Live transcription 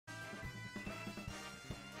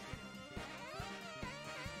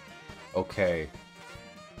Okay.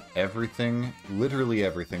 Everything, literally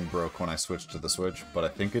everything broke when I switched to the Switch, but I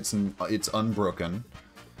think it's unbroken.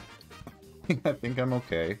 I think I'm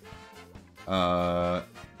okay.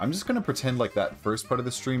 I'm just gonna pretend like that first part of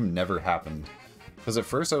the stream never happened. Because at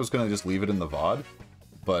first I was gonna just leave it in the VOD,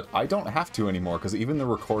 but I don't have to anymore, because even the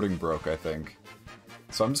recording broke, I think.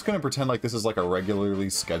 So I'm just gonna pretend like this is like a regularly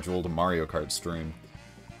scheduled Mario Kart stream.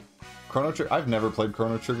 Chrono Trigger? I've never played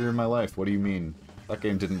Chrono Trigger in my life. What do you mean? That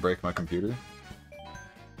game didn't break my computer?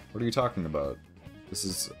 What are you talking about?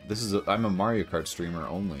 I'm a Mario Kart streamer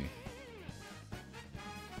only.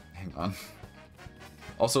 Hang on.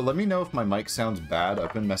 Also, let me know if my mic sounds bad.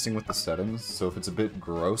 I've been messing with the settings, so if it's a bit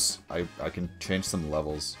gross, I can change some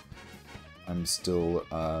levels. I'm still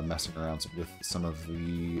messing around with some of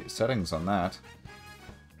the settings on that.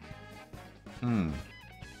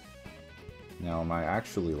 Now, am I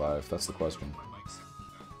actually live? That's the question.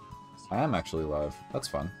 I am actually live. That's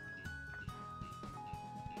fun.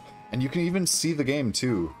 And you can even see the game,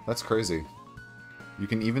 too. That's crazy. You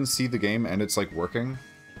can even see the game, and it's, like, working,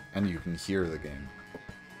 and you can hear the game.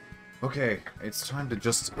 Okay, it's time to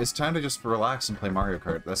just relax and play Mario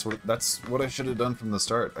Kart. That's what I should have done from the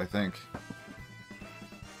start, I think.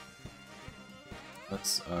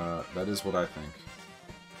 That is what I think.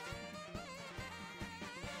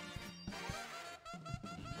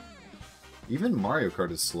 Even Mario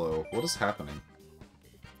Kart is slow. What is happening?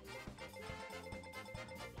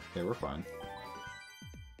 Okay, we're fine.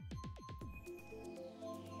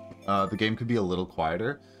 The game could be a little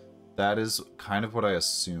quieter. That is kind of what I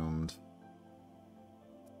assumed.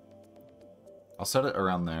 I'll set it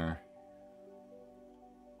around there.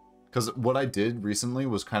 Because what I did recently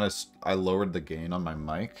was kind of... I lowered the gain on my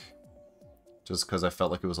mic. Just because I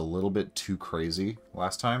felt like it was a little bit too crazy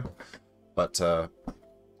last time. But,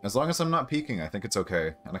 as long as I'm not peaking, I think it's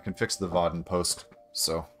okay. And I can fix the VOD in post.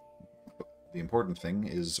 So, the important thing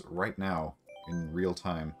is right now, in real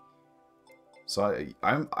time. So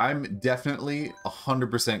I'm definitely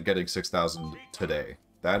 100% getting 6,000 today.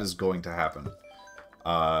 That is going to happen.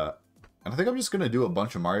 And I think I'm just going to do a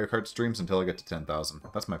bunch of Mario Kart streams until I get to 10,000.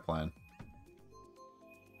 That's my plan.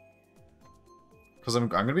 Because I'm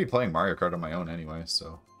going to be playing Mario Kart on my own anyway,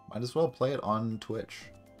 so might as well play it on Twitch.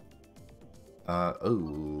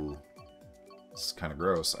 Oh. This is kind of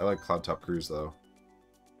gross. I like Cloud Top Cruise, though.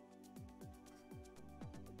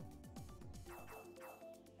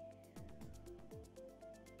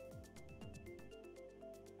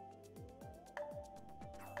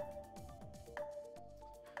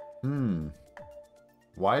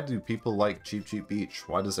 Why do people like Cheap Cheap Beach?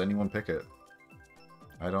 Why does anyone pick it?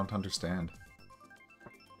 I don't understand.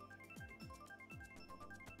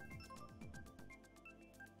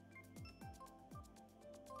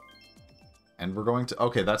 And we're going to...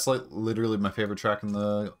 Okay, that's like literally my favorite track in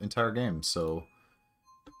the entire game, so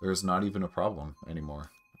there's not even a problem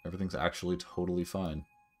anymore. Everything's actually totally fine.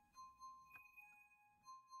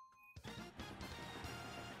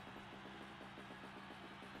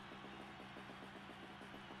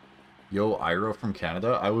 Yo, Iro from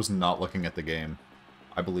Canada? I was not looking at the game.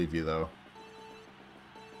 I believe you, though.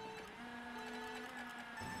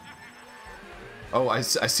 Oh, I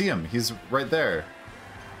see him. He's right there.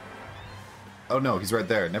 Oh, no, he's right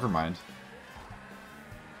there. Never mind.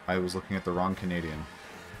 I was looking at the wrong Canadian.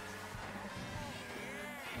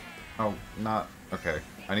 Oh, not... Okay.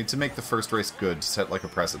 I need to make the first race good to set, like, a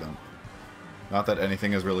precedent. Not that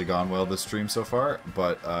anything has really gone well this stream so far,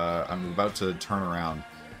 but I'm about to turn around.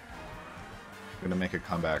 I'm gonna make a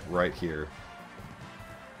comeback right here.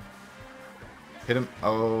 Hit him.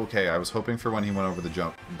 Oh, okay, I was hoping for when he went over the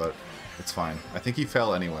jump, but it's fine. I think he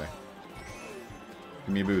fell anyway.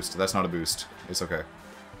 Give me a boost. That's not a boost. It's okay.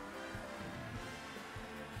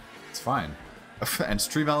 It's fine. And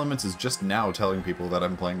Stream Elements is just now telling people that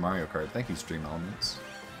I'm playing Mario Kart. Thank you, Stream Elements.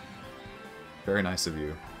 Very nice of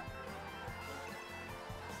you.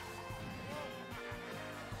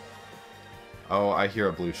 Oh, I hear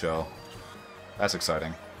a blue shell. That's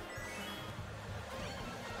exciting.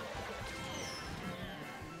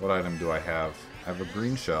 What item do I have? I have a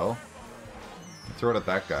green shell. Throw it at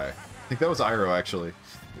that guy. I think that was Iro, actually.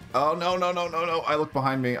 Oh, no, no, no, no, no. I looked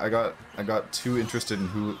behind me. I got too interested in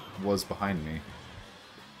who was behind me.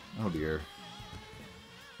 Oh, dear.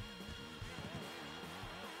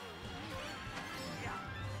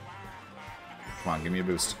 Come on, give me a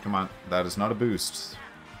boost. Come on. That is not a boost.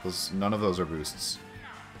 None of those are boosts.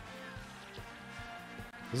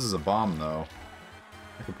 This is a bomb, though.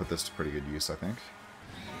 I could put this to pretty good use, I think.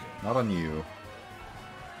 Not on you.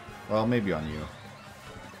 Well, maybe on you.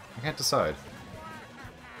 I can't decide.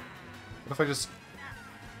 What if I just...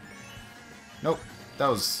 Nope. That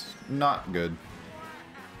was not good.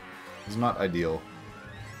 It's not ideal.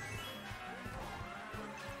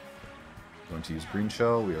 Going to use green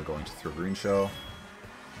shell. We are going to throw green shell.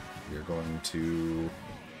 We are going to...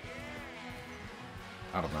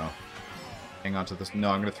 I don't know. Hang on to this.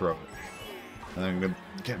 No, I'm going to throw it. And then I'm going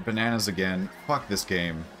to get bananas again. Fuck this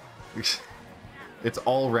game. It's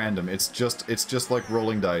all random. It's just like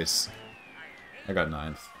rolling dice. I got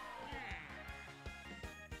 9th.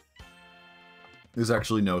 There's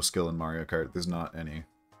actually no skill in Mario Kart. There's not any.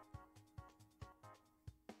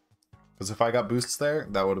 Because if I got boosts there,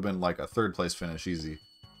 that would have been like a 3rd place finish easy.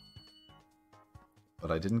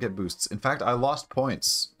 But I didn't get boosts. In fact, I lost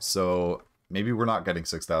points. So maybe we're not getting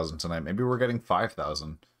 6,000 tonight. Maybe we're getting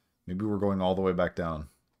 5,000. Maybe we're going all the way back down.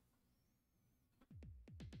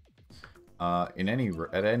 At any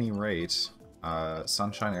rate,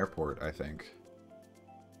 Sunshine Airport, I think.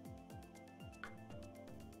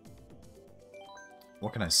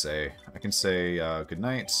 What can I say? I can say good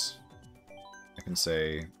night. I can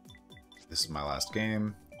say this is my last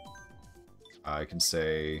game. I can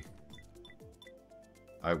say...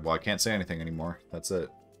 Well, I can't say anything anymore. That's it.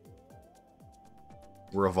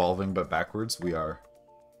 We're evolving, but backwards? We are.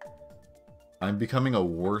 I'm becoming a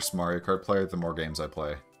worse Mario Kart player the more games I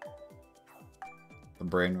play. The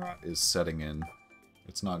brain rot is setting in.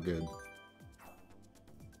 It's not good.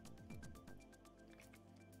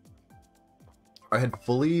 I had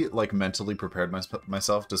fully, like, mentally prepared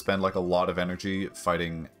myself to spend, like, a lot of energy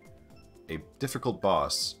fighting a difficult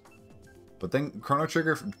boss. But then Chrono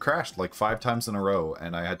Trigger crashed, like, 5 times in a row,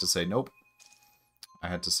 and I had to say, nope. I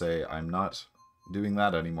had to say, I'm not doing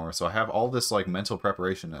that anymore. So I have all this, like, mental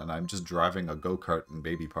preparation, and I'm just driving a go-kart in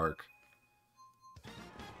Baby Park.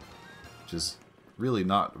 Which is really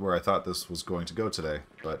not where I thought this was going to go today,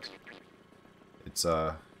 but it's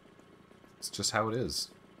just how it is.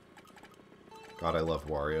 God, I love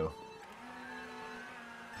Wario.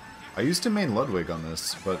 I used to main Ludwig on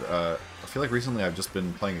this, but I feel like recently I've just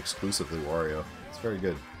been playing exclusively Wario. It's very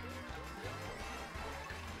good.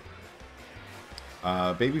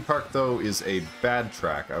 Baby Park, though, is a bad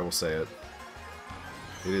track, I will say it.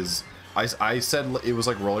 It is... I said it was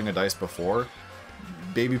like rolling a dice before.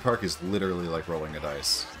 Baby Park is literally like rolling a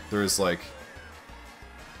dice. There's like...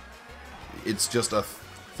 It's just a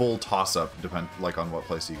full toss-up, like on what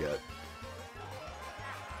place you get.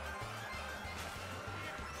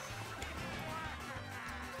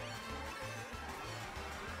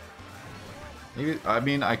 Maybe, I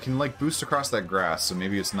mean, I can, like, boost across that grass, so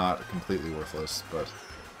maybe it's not completely worthless, but...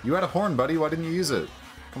 You had a horn, buddy, why didn't you use it?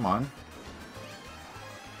 Come on.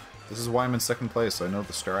 This is why I'm in 2nd place, so I know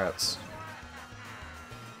the strats.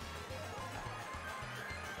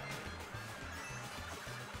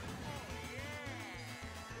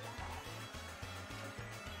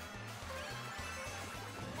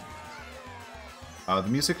 The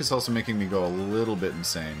music is also making me go a little bit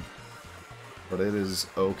insane. But it is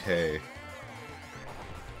okay.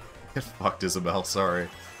 Get fucked, Isabel, sorry.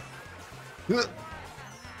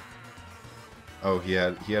 Oh, he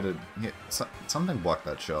had something blocked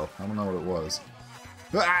that shell. I don't know what it was.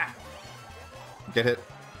 Get hit.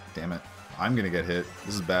 Damn it. I'm gonna get hit.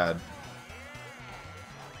 This is bad.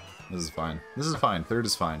 This is fine. This is fine. 3rd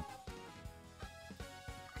is fine.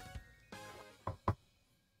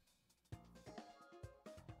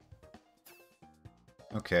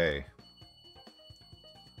 Okay.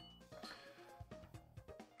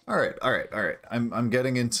 Alright. I'm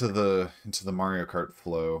getting into the Mario Kart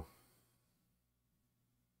flow.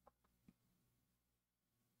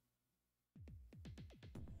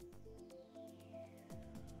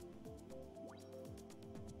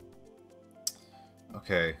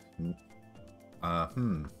 Okay.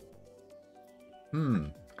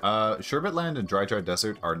 Sherbetland and Dry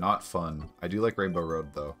Desert are not fun. I do like Rainbow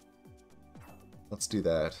Road, though. Let's do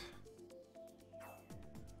that.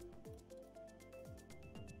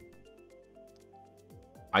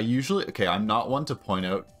 Okay, I'm not one to point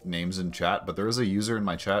out names in chat, but there is a user in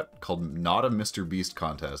my chat called Not a Mr. Beast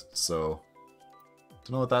Contest, so...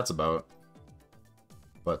 Don't know what that's about.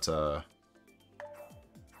 But,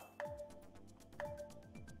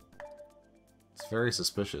 it's very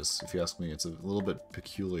suspicious, if you ask me. It's a little bit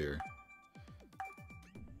peculiar.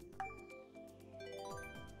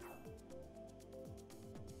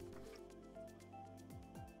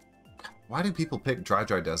 Why do people pick Dry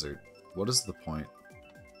Desert? What is the point?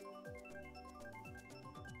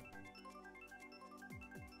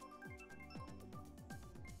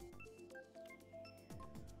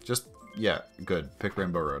 Just, yeah, good. Pick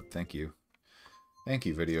Rainbow Road. Thank you. Thank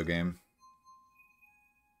you, video game.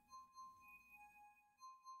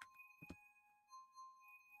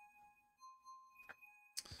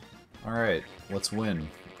 Alright, let's win.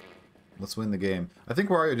 Let's win the game. I think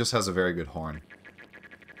Wario just has a very good horn.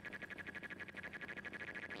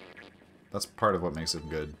 That's part of what makes it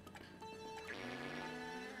good.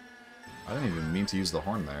 I didn't even mean to use the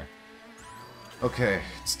horn there. Okay,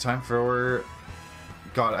 it's time for...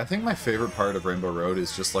 God, I think my favorite part of Rainbow Road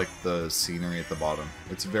is just like the scenery at the bottom.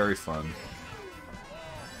 It's very fun.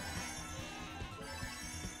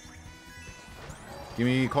 Give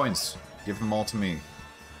me coins. Give them all to me.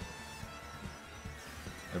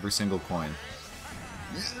 Every single coin.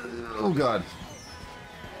 Oh god.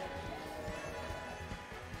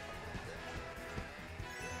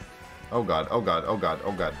 Oh god, oh god, oh god,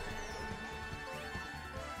 oh god.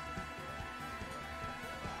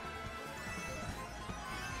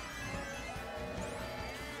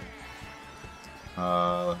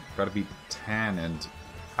 Gotta beat Tan and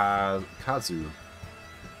Kazu.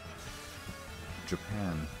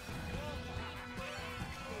 Japan.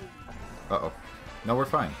 Uh-oh. No, we're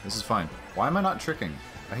fine. This is fine. Why am I not tricking?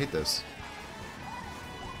 I hate this.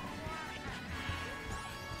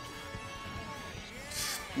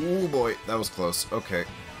 Oh boy, that was close. Okay.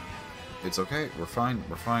 It's okay. We're fine.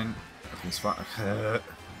 We're fine. Everything's fine.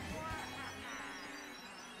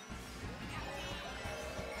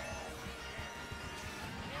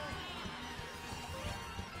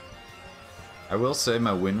 I will say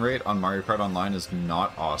my win rate on Mario Kart Online is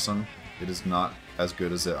not awesome. It is not as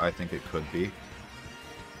good as I think it could be.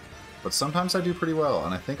 But sometimes I do pretty well,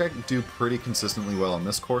 and I think I do pretty consistently well on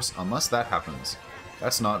this course, unless that happens.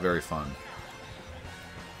 That's not very fun.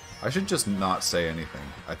 I should just not say anything,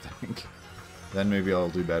 I think. Then maybe I'll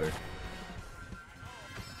do better.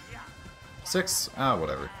 6? Ah,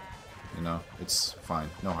 whatever. You know, it's fine.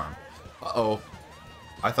 No harm. Uh-oh.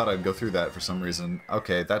 I thought I'd go through that for some reason.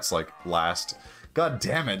 Okay, that's like last. God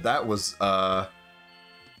damn it, that was, I'm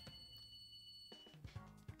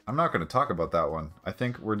not going to talk about that one. I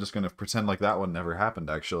think we're just going to pretend like that one never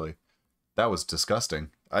happened, actually. That was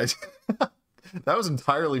disgusting. That was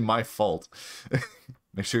entirely my fault.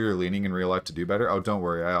 Make sure you're leaning in real life to do better. Oh, don't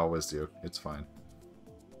worry, I always do. It's fine.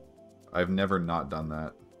 I've never not done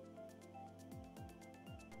that.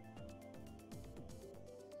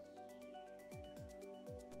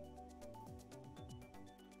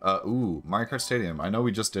 Ooh, Mario Kart Stadium. I know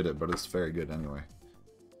we just did it, but it's very good anyway.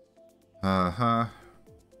 Uh-huh.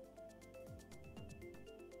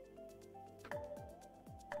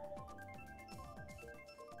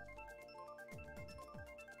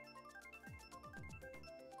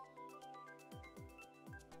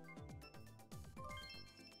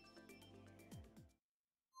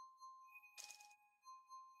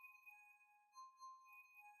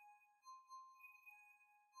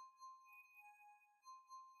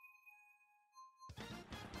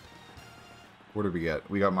 What did we get?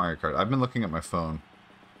 We got Mario Kart. I've been looking at my phone.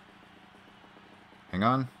 Hang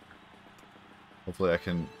on. Hopefully I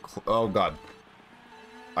can... Oh, God.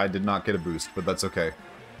 I did not get a boost, but that's okay.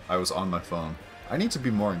 I was on my phone. I need to be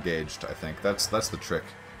more engaged, I think. That's the trick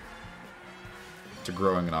to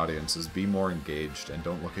growing an audience, is be more engaged and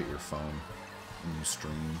don't look at your phone when you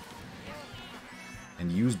stream. And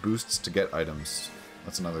use boosts to get items.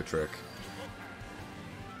 That's another trick.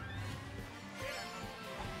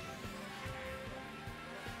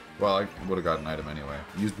 Well, I would have got an item anyway.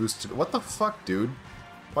 Use boost to... What the fuck, dude?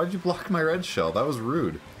 Why did you block my red shell? That was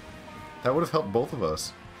rude. That would have helped both of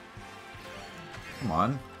us. Come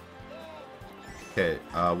on. Okay,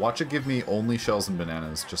 watch it give me only shells and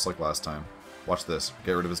bananas, just like last time. Watch this.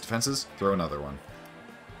 Get rid of his defenses, throw another one.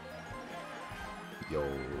 Yo.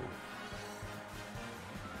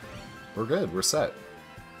 We're good, we're set.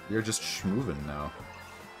 We are just schmoovin' now.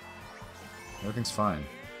 Everything's fine.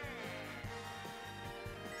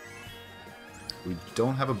 We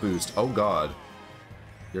don't have a boost. Oh god.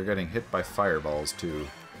 You're getting hit by fireballs too.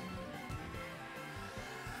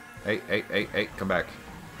 Hey, hey, hey, hey, come back.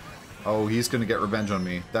 Oh, he's gonna get revenge on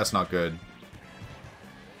me. That's not good.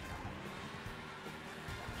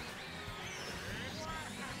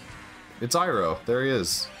 It's Iroh. There he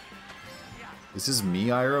is. Is this me,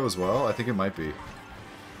 Iroh, as well? I think it might be.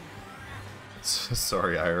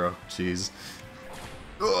 Sorry, Iroh. Jeez.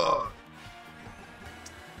 Ugh.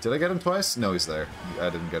 Did I get him twice? No, he's there. I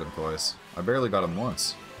didn't get him twice. I barely got him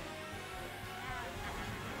once.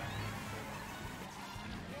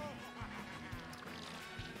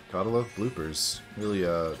 Gotta love bloopers. Really,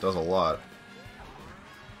 does a lot.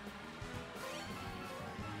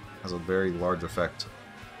 Has a very large effect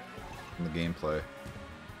in the gameplay.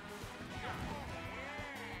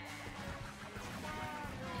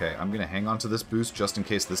 Okay, I'm gonna hang on to this boost just in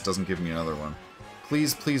case this doesn't give me another one.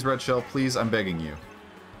 Please, please, Red Shell, please, I'm begging you.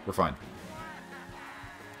 We're fine.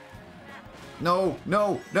 No,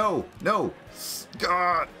 no, no, no.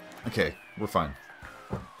 God. Okay, we're fine.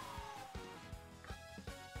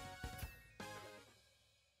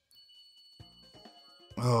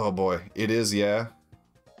 Oh boy, it is, yeah.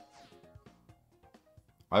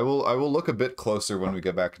 I will look a bit closer when we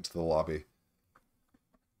get back into the lobby.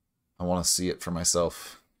 I want to see it for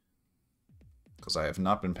myself. Because I have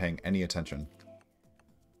not been paying any attention.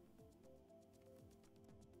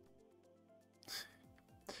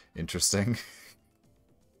 Interesting.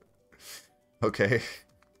 Okay.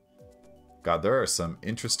 God, there are some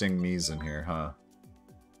interesting Miis in here, huh?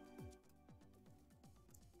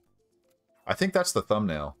 I think that's the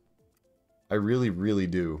thumbnail. I really, really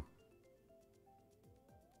do.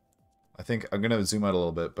 I think I'm gonna zoom out a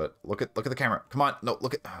little bit, but look at the camera. Come on, no,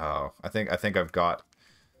 look at. Oh, I think I've got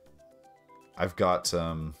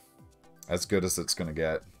as good as it's gonna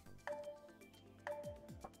get.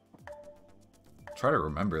 Try to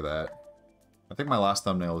remember that. I think my last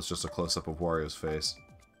thumbnail was just a close-up of Wario's face.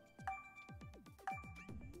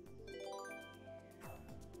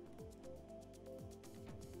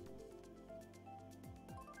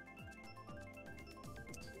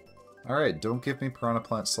 Alright, don't give me Piranha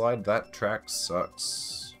Plant Slide. That track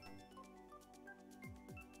sucks.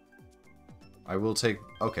 I will take...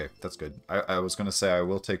 Okay, that's good. I was gonna say I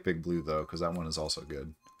will take Big Blue, though, because that one is also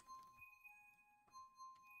good.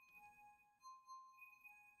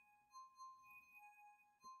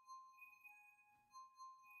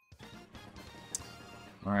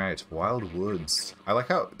 Alright, Wild Woods. I like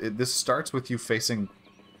how this starts with you facing,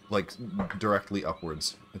 like, directly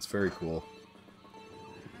upwards. It's very cool.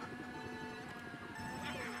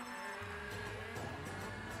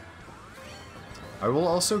 I will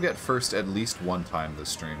also get first at least one time this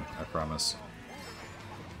stream, I promise.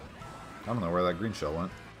 I don't know where that green shell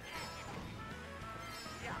went.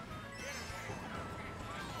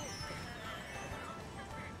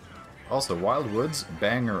 Also, Wild Woods,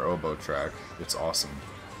 banger oboe track. It's awesome.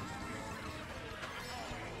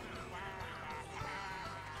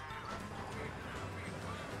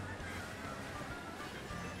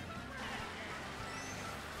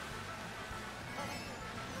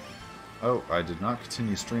 Oh, I did not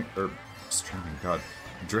continue streaming, god,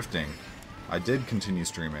 drifting. I did continue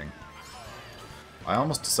streaming. I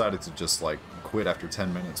almost decided to just, like, quit after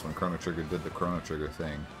 10 minutes when Chrono Trigger did the Chrono Trigger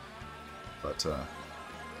thing. But,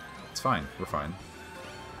 it's fine. We're fine.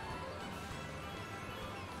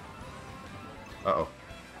 Uh-oh.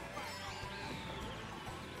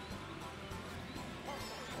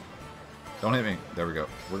 Don't hit me. There we go.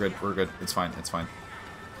 We're good. We're good. It's fine. It's fine.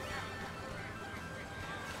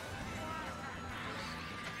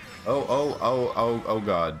 Oh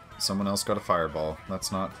god. Someone else got a fireball.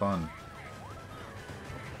 That's not fun.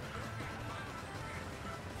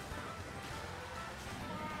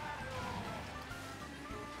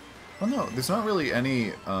 Well, no, there's not really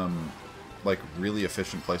any, like, really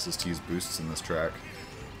efficient places to use boosts in this track.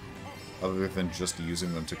 Other than just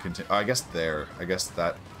using them to continue. I guess there. I guess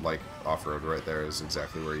that, like, off-road right there is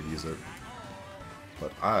exactly where you'd use it.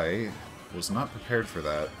 But I was not prepared for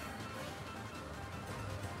that.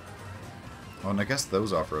 Oh, and I guess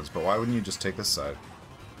those off-roads, but why wouldn't you just take this side?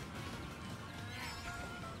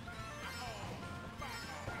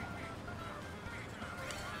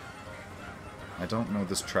 I don't know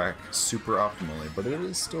this track super optimally, but it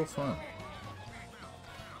is still fun.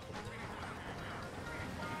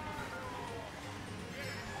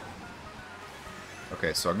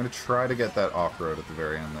 Okay, so I'm going to try to get that off-road at the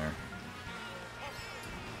very end there.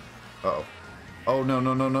 Uh-oh. Oh, no,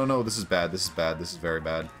 no, no, no, no. This is bad. This is bad. This is very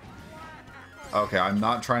bad. Okay, I'm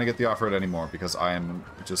not trying to get the off-road anymore because I am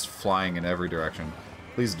just flying in every direction.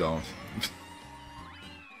 Please don't.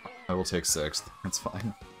 I will take 6th. That's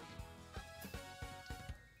fine.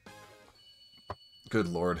 Good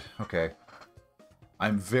lord. Okay.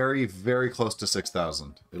 I'm very, very close to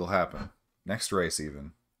 6,000. It'll happen. Next race,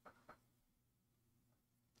 even.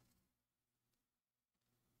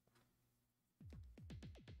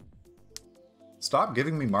 Stop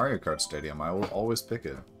giving me Mario Kart Stadium. I will always pick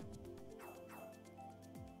it.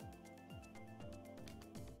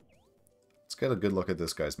 Let's get a good look at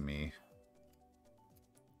this guy's Mii.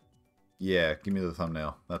 Yeah, give me the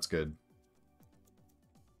thumbnail. That's good.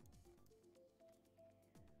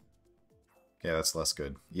 Yeah, that's less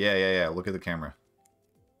good. Yeah, yeah, yeah. Look at the camera.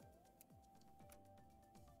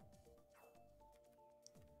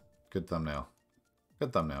 Good thumbnail.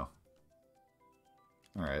 Good thumbnail.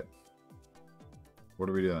 Alright. What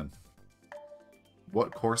are we doing?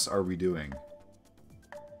 What course are we doing?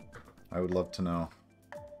 I would love to know.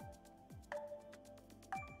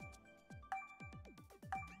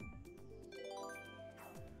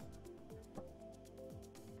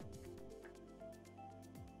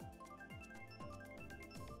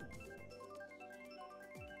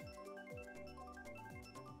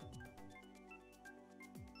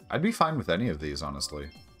 I'd be fine with any of these, honestly.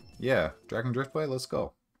 Yeah, Dragon Driftway, let's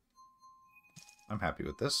go. I'm happy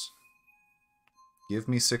with this. Give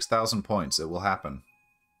me 6,000 points. It will happen.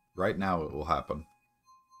 Right now it will happen.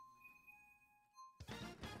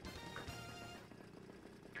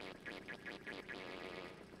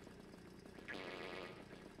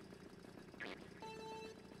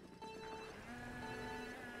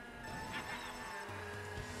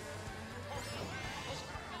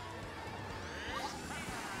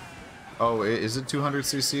 Oh, is it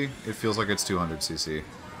 200cc? It feels like it's 200cc.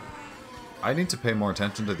 I need to pay more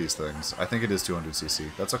attention to these things. I think it is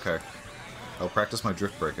 200cc. That's okay. I'll practice my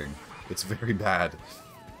drift braking. It's very bad.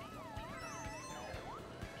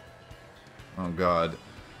 Oh god.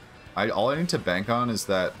 All I need to bank on is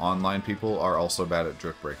that online people are also bad at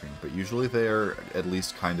drift braking, but usually they're at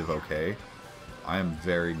least kind of okay. I am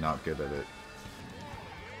very not good at it.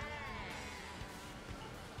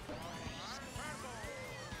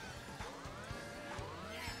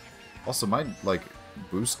 Also, my, like,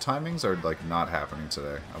 boost timings are, like, not happening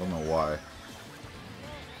today. I don't know why.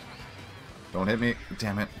 Don't hit me.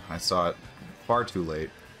 Damn it. I saw it far too late.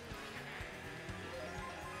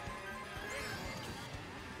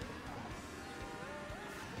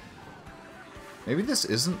 Maybe this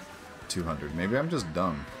isn't 200. Maybe I'm just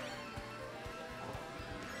dumb.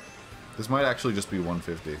 This might actually just be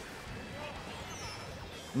 150.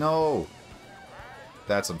 No!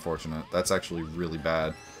 That's unfortunate. That's actually really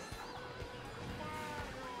bad.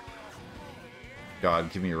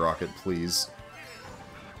 God, give me a rocket, please.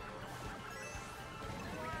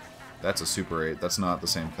 That's a Super 8. That's not the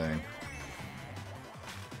same thing.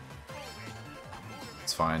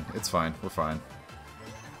 It's fine. It's fine. We're fine.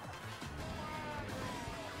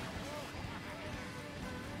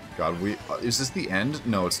 God, is this the end?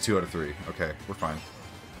 No, it's 2 out of 3. Okay, we're fine.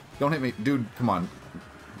 Don't hit me. Dude, come on.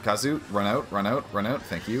 Kazu, run out, run out, run out.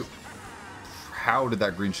 Thank you. How did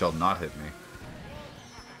that green shell not hit me?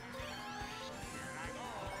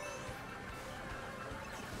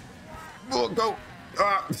 Oh, go!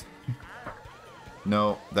 Ah!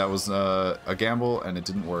 No, that was a gamble, and it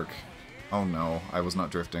didn't work. Oh no, I was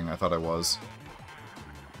not drifting. I thought I was.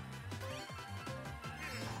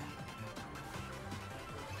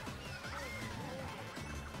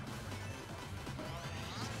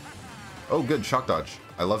 Oh, good. Shock dodge.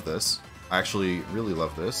 I love this. I actually really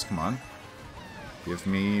love this. Come on. Give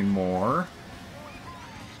me more.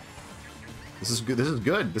 This is good. This is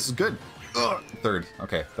good. This is good. Ugh. Third.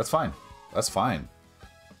 Okay, that's fine. That's fine.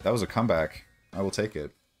 That was a comeback. I will take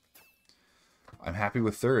it. I'm happy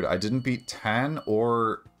with third. I didn't beat Tan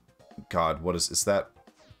or... God, what is that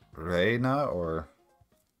Reina or...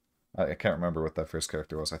 I can't remember what that first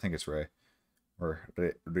character was. I think it's Ray. Or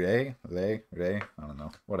Ray? I don't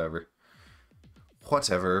know. Whatever.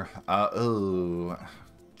 Whatever. Oh.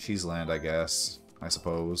 Cheeseland, I guess. I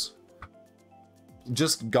suppose.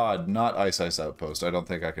 Just, God, not Ice Outpost. I don't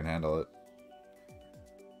think I can handle it.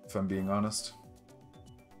 If I'm being honest.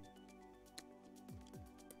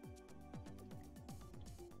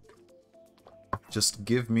 Just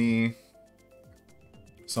give me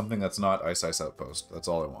something that's not Ice Outpost. That's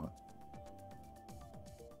all I want.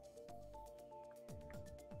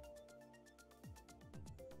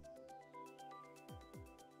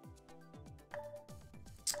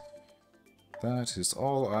 That is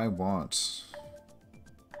all I want.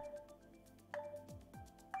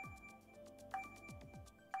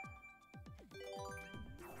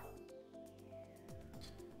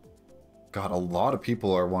 God, a lot of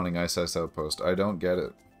people are wanting Ice Outpost. I don't get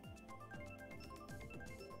it.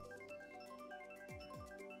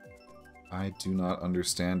 I do not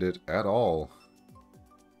understand it at all.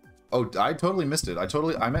 Oh, I totally missed it.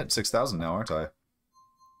 I'm at 6,000 now, aren't I?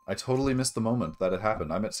 I totally missed the moment that it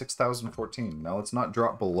happened. I'm at 6,014. Now let's not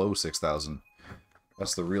drop below 6,000.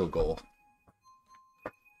 That's the real goal.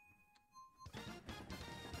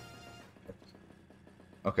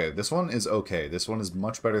 Okay, this one is okay. This one is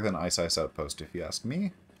much better than Ice Outpost, if you ask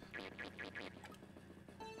me.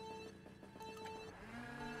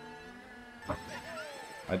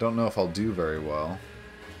 I don't know if I'll do very well,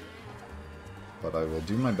 but I will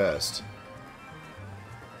do my best.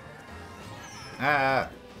 Ah!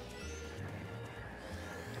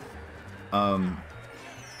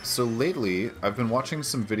 So lately, I've been watching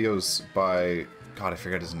some videos by... God, I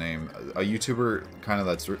forget his name. A YouTuber kind of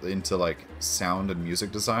that's into, like, sound and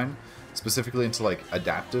music design. Specifically into, like,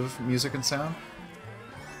 adaptive music and sound.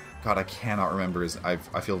 God, I cannot remember his... I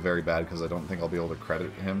feel very bad because I don't think I'll be able to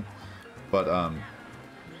credit him. But,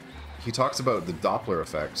 he talks about the Doppler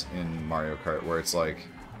effect in Mario Kart, where it's like...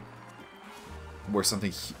 where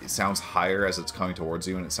something sounds higher as it's coming towards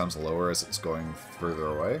you and it sounds lower as it's going further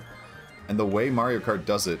away. And the way Mario Kart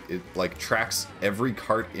does it, it like tracks every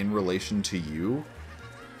cart in relation to you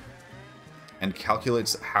and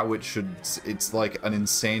calculates how it should... It's like an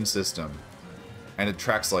insane system. And it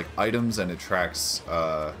tracks like items, and it tracks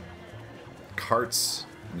carts,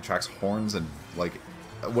 and it tracks horns, and like...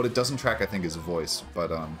 What it doesn't track, I think, is voice,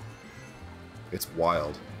 but it's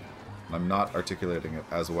wild. I'm not articulating it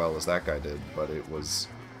as well as that guy did, but it was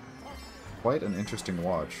quite an interesting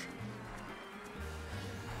watch.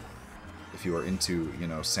 If you are into, you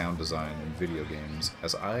know, sound design and video games,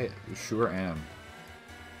 as I sure am.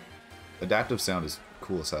 Adaptive sound is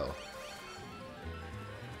cool as hell.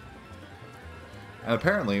 And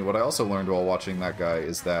apparently, what I also learned while watching that guy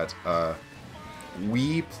is that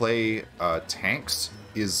we play tanks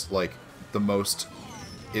is like the most...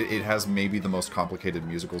 It has maybe the most complicated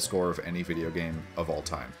musical score of any video game of all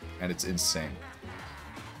time. And it's insane.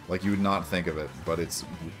 Like, you would not think of it, but it's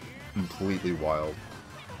completely wild.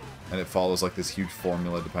 And it follows like this huge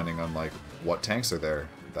formula depending on like what tanks are there.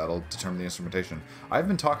 That'll determine the instrumentation. I've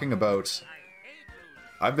been talking about...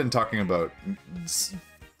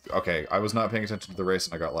 Okay, I was not paying attention to the race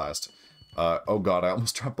and I got last. Oh god, I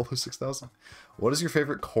almost dropped below 6,000. What is your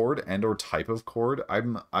favorite chord and or type of chord? I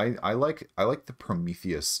like the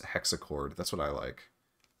Prometheus hexachord. That's what I like.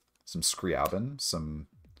 Some Scriabin, some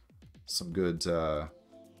good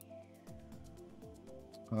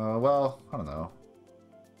well, I don't know.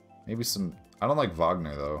 Maybe some... I don't like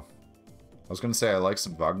Wagner though. I was gonna say I like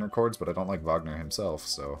some Wagner chords, but I don't like Wagner himself,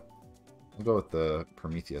 so we'll go with the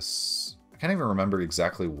Prometheus. I can't even remember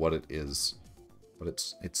exactly what it is, but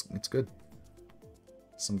it's good.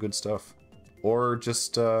 Some good stuff. Or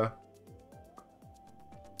just the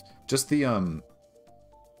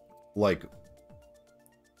like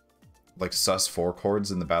sus4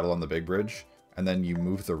 chords in the Battle on the Big Bridge, and then you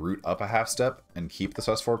move the root up a half step and keep the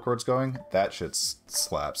sus4 chords going. That shit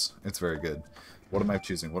slaps. It's very good. What am I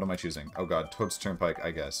choosing? What am I choosing? Oh god, Toad's Turnpike,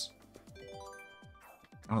 I guess.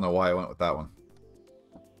 I don't know why I went with that one.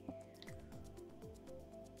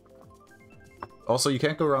 Also, you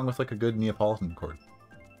can't go wrong with like a good Neapolitan chord,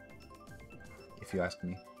 if you ask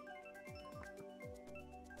me.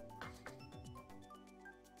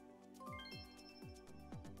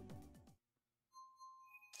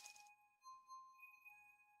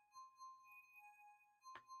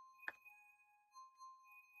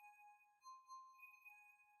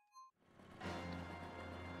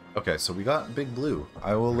 Okay, so we got Big Blue.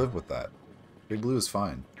 I will live with that. Big Blue is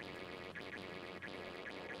fine.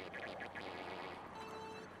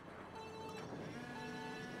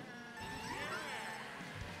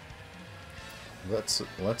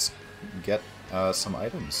 Let's get some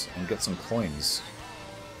items and get some coins.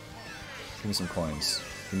 Give me some coins.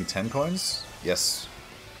 Give me 10 coins? Yes.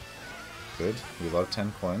 Good. We love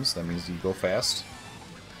 10 coins. That means you go fast.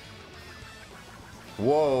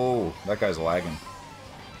 Whoa! That guy's lagging.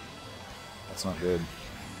 That's not good.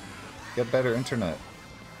 Get better internet.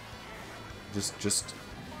 Just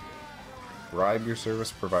bribe your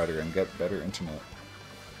service provider and get better internet.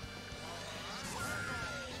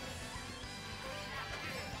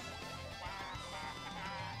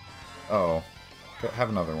 Oh. Have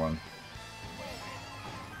another one.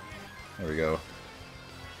 There we go.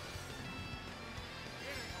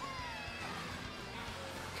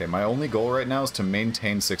 Okay, my only goal right now is to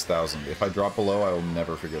maintain 6,000. If I drop below, I will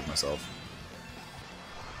never forgive myself.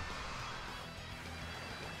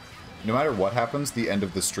 No matter what happens, the end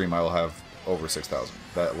of the stream I will have over 6,000.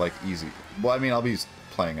 That, like, easy. Well, I mean, I'll be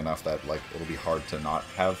playing enough that, like, it'll be hard to not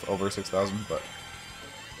have over 6,000, but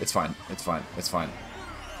it's fine. It's fine. It's fine.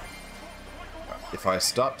 If I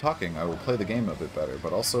stop talking, I will play the game a bit better,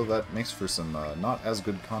 but also that makes for some not as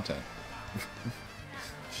good content.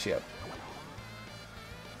 Shit.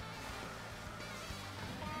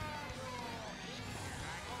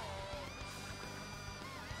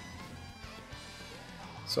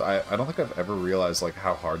 So I don't think I've ever realized like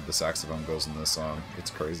how hard the saxophone goes in this song. It's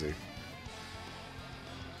crazy.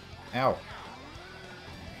 Ow.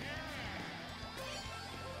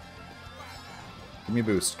 Give me a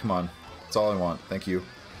boost, come on. That's all I want, thank you.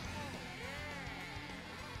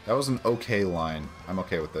 That was an okay line. I'm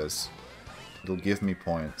okay with this. It'll give me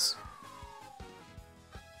points.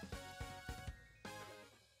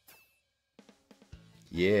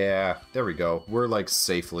 Yeah, there we go. We're like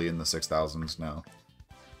safely in the 6,000s now.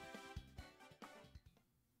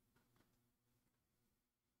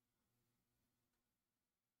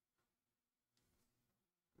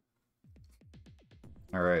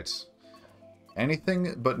 Alright.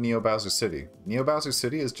 Anything but Neo Bowser City. Neo Bowser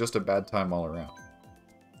City is just a bad time all around,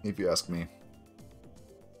 if you ask me.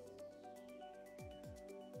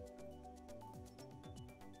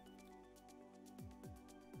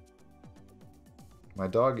 My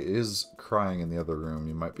dog is crying in the other room.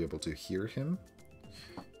 You might be able to hear him.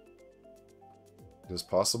 It is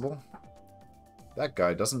possible. That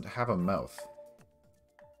guy doesn't have a mouth.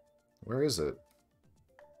 Where is it?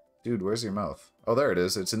 Dude, where's your mouth? Oh, there it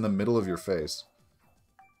is. It's in the middle of your face.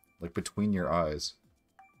 Like between your eyes.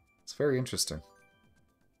 It's very interesting.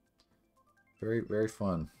 Very, very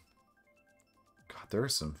fun. God, there are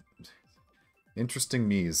some interesting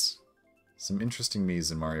Miis. Some interesting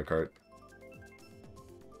Miis in Mario Kart.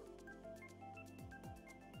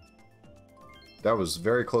 That was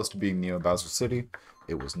very close to being Neo Bowser City.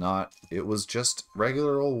 It was not. It was just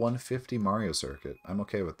regular old 150 Mario Circuit. I'm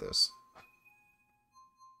okay with this.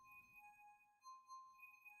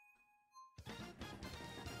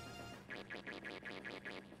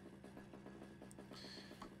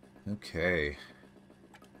 Okay.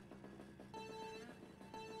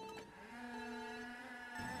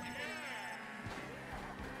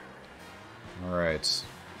 Alright.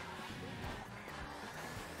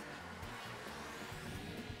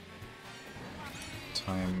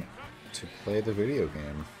 Time to play the video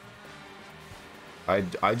game.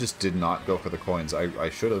 I just did not go for the coins. I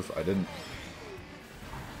should have. I didn't.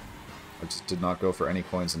 I just did not go for any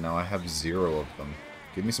coins, and now I have 0 of them.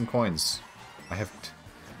 Give me some coins. I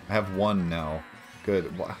have 1 now.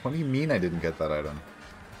 Good. What do you mean I didn't get that item?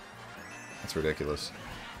 That's ridiculous.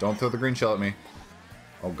 Don't throw the green shell at me.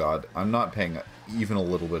 Oh god, I'm not paying even a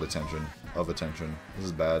little bit of attention. This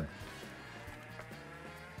is bad.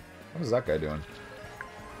 What is that guy doing?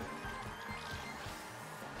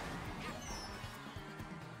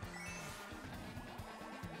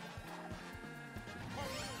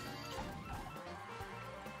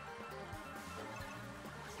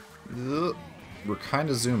 Ugh. We're kind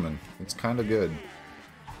of zooming. It's kind of good.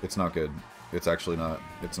 It's not good. It's actually not.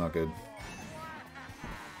 It's not good.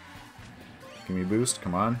 Give me a boost.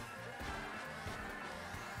 Come on.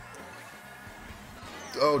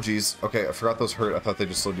 Oh, jeez. Okay, I forgot those hurt. I thought they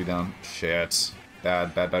just slowed you down. Shit.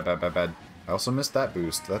 Bad, bad, bad, bad, bad, bad. I also missed that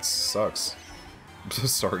boost. That sucks. I'm so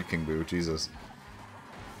sorry, King Boo. Jesus.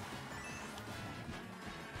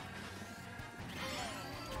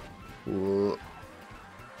 Ooh.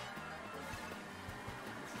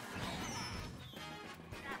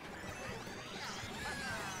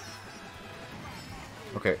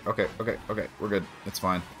 Okay, okay, okay, okay. We're good. It's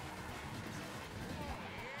fine.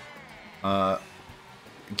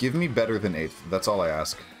 Give me better than 8th. That's all I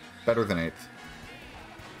ask. Better than 8th.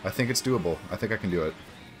 I think it's doable. I think I can do it.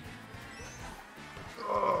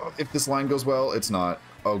 Oh, if this line goes well, it's not.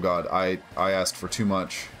 Oh god, I asked for too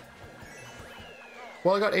much.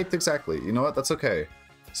 Well, I got 8th exactly. You know what? That's okay.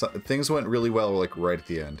 So, things went really well, like, right at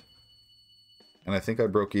the end. And I think I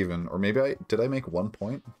broke even. Or maybe did I make 1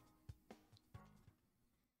 point?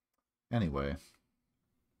 Anyway.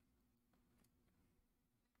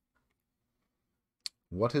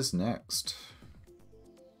 What is next?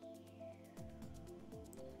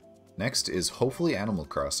 Next is hopefully Animal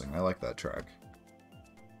Crossing. I like that track.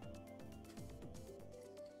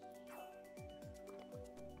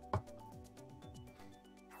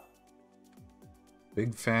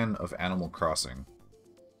 Big fan of Animal Crossing.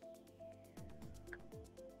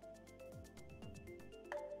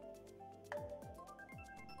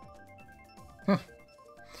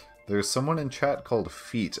 There's someone in chat called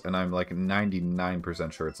Feet, and I'm like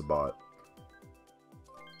 99% sure it's a bot.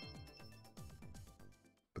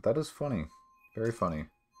 But that is funny. Very funny.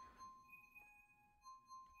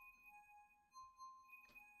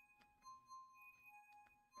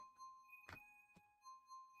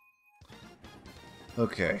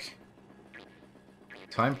 Okay.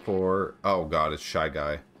 Time for... Oh god, it's Shy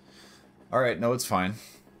Guy. Alright, no, it's fine.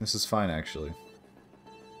 This is fine, actually.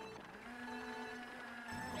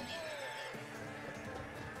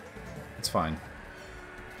 It's fine.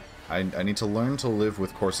 I need to learn to live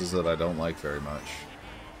with courses that I don't like very much.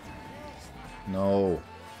 No.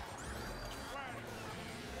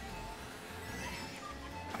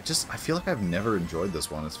 I feel like I've never enjoyed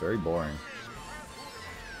this one. It's very boring.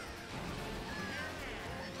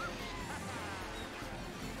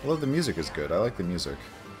 Although the music is good. I like the music.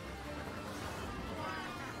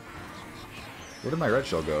 Where did my red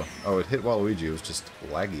shell go? Oh, it hit Waluigi. It was just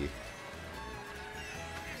laggy.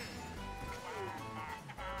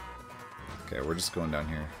 Okay, we're just going down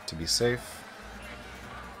here to be safe.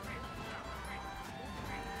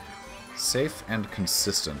 Safe and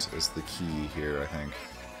consistent is the key here, I think.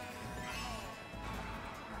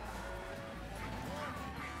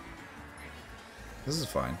 This is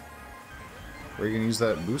fine. Where are you going to use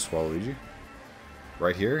that boost, Waluigi?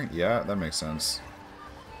 Right here? Yeah, that makes sense.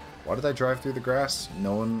 Why did I drive through the grass?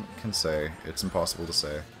 No one can say. It's impossible to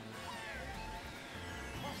say.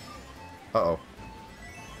 Uh-oh.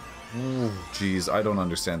 Ooh, jeez, I don't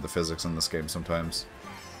understand the physics in this game sometimes.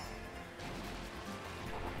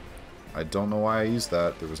 I don't know why I used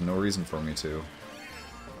that. There was no reason for me to.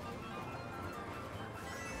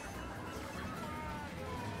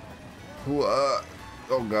 Ooh,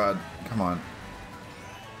 oh god, come on.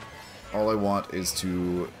 All I want is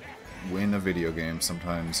to win a video game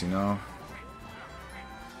sometimes, you know?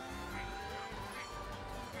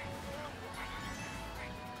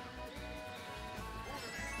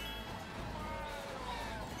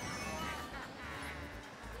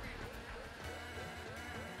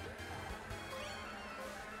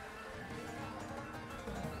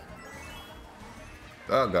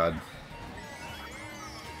 Oh god.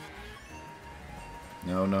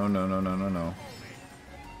 No, no, no, no, no, no, no.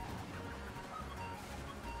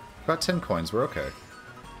 Got 10 coins, we're okay.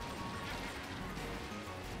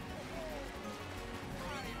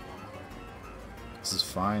 This is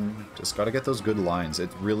fine. Just gotta get those good lines.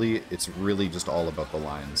 It's really just all about the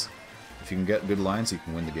lines. If you can get good lines, you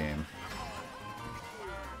can win the game.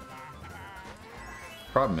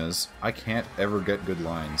 Problem is, I can't ever get good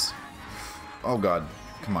lines. Oh god,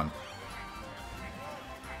 come on.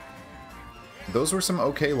 Those were some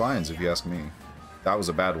okay lines, if you ask me. That was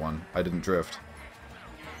a bad one. I didn't drift.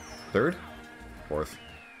 Third? Fourth.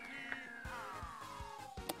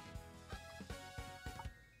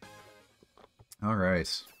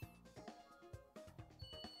 Alright.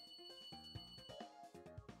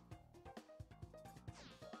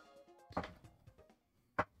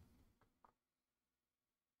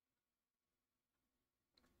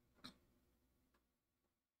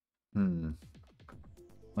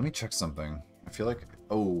 Let me check something. I feel like...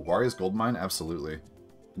 Oh, Wario's Goldmine? Absolutely.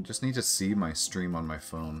 I just need to see my stream on my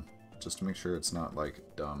phone. Just to make sure it's not, like,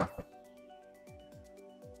 dumb.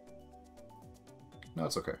 No,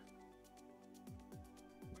 it's okay.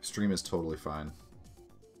 My stream is totally fine.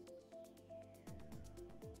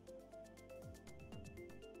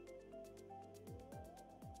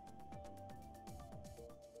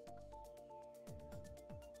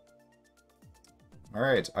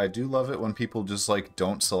 Alright, I do love it when people just, like,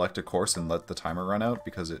 don't select a course and let the timer run out,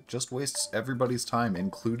 because it just wastes everybody's time,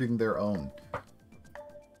 including their own.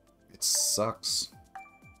 It sucks.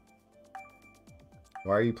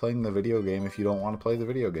 Why are you playing the video game if you don't want to play the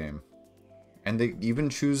video game? And they even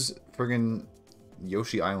choose friggin'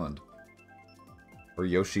 Yoshi Island. Or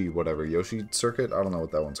Yoshi whatever. Yoshi Circuit? I don't know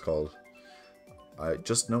what that one's called. I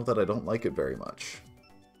just know that I don't like it very much.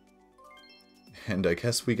 And I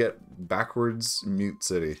guess we get backwards Mute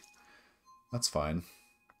City. That's fine.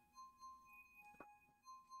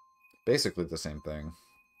 Basically the same thing,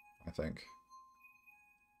 I think.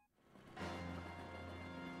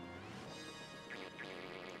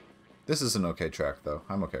 This is an okay track, though.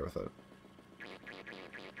 I'm okay with it.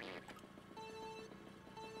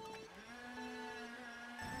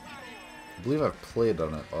 I believe I've played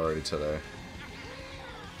on it already today.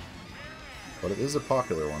 But it is a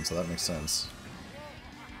popular one, so that makes sense.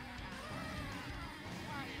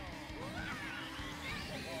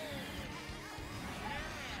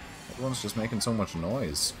 Everyone's just making so much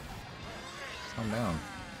noise. Calm down.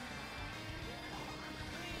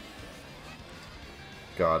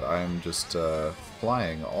 God, I'm just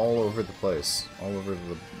flying all over the place. All over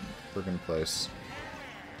the friggin' place.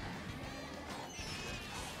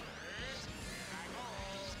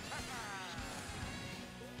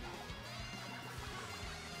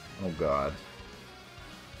 Oh god.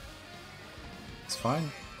 It's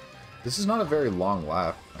fine. This is not a very long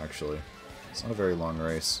lap, actually. It's not a very long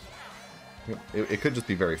race. It could just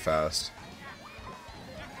be very fast.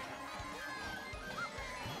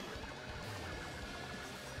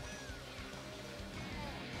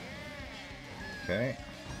 Okay.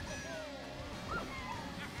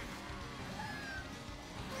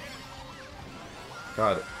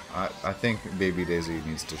 God, I think Baby Daisy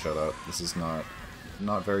needs to shut up. This is not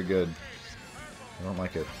very good. I don't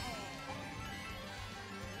like it.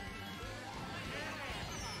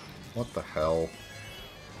 What the hell?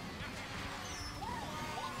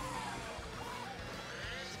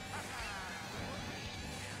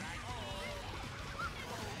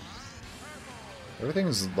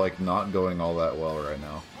 Everything's, like, not going all that well right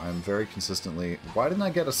now. I'm very consistently... Why didn't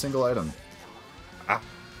I get a single item? Ah!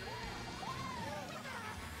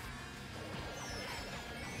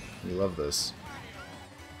 We love this.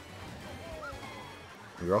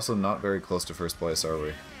 We're also not very close to first place, are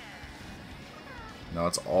we? No,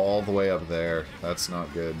 it's all the way up there. That's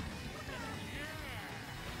not good.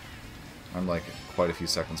 I'm, like, quite a few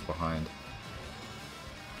seconds behind.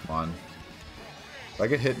 Come on. If I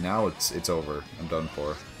get hit now, it's over. I'm done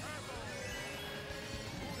for.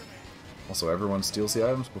 Also, everyone steals the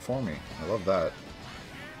items before me. I love that.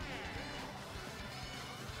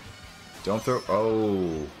 Don't throw...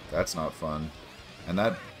 Oh, that's not fun. And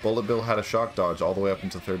that Bullet Bill had a shock dodge all the way up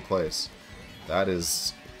into 3rd place. That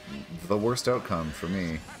is the worst outcome for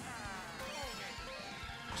me.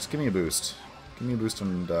 Just give me a boost. Give me a boost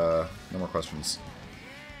and no more questions.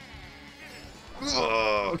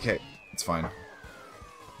 Ugh, okay, it's fine.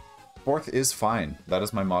 4th is fine. That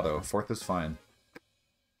is my motto. 4th is fine.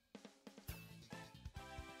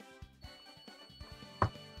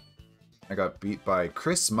 I got beat by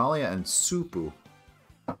Chris, Malia, and Supu.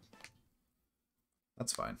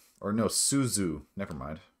 That's fine. Or no, Suzu. Never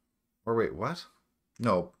mind. Or wait, what?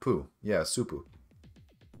 No, Pooh. Yeah, Supu.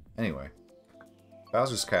 Anyway.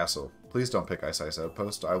 Bowser's Castle. Please don't pick Ice Ice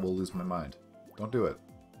Outpost. I will lose my mind. Don't do it.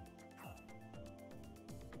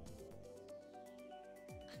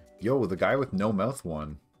 Yo, the guy with no mouth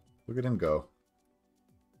won. Look at him go.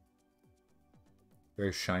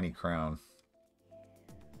 Very shiny crown.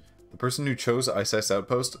 The person who chose Ice Ice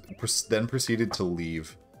Outpost then proceeded to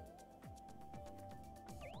leave.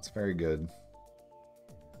 It's very good.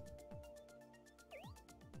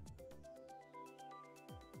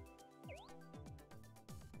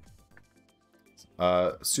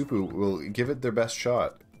 Supu will give it their best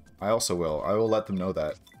shot. I also will. I will let them know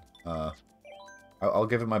that. I'll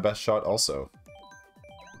give it my best shot also.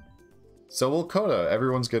 So will Coda.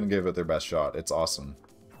 Everyone's gonna give it their best shot. It's awesome.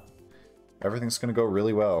 Everything's gonna go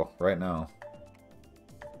really well right now.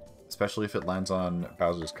 Especially if it lands on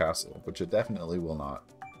Bowser's Castle, which it definitely will not.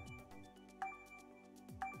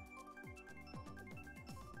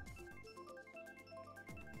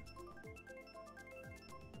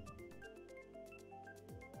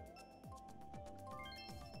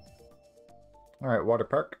 Alright, water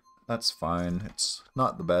park. That's fine. It's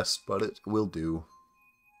not the best, but it will do.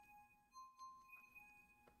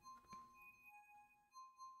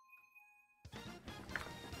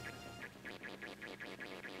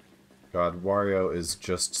 God, Wario is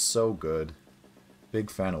just so good. Big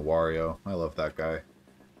fan of Wario. I love that guy.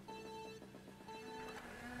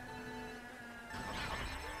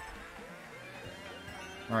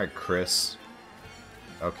 Alright, Chris.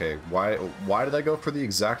 Okay, why did I go for the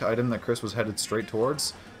exact item that Chris was headed straight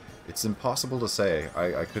towards? It's impossible to say.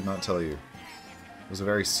 I could not tell you. It was a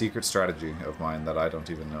very secret strategy of mine that I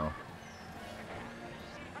don't even know.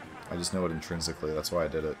 I just know it intrinsically, that's why I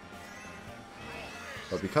did it.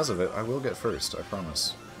 But because of it, I will get first, I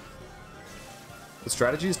promise. The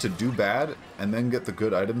strategy is to do bad, and then get the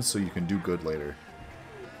good items so you can do good later.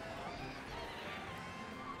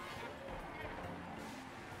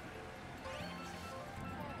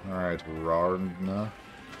 Alright, Rarna.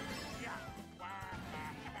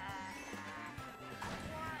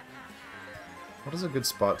 What is a good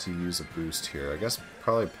spot to use a boost here? I guess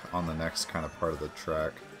probably on the next kind of part of the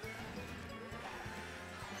track.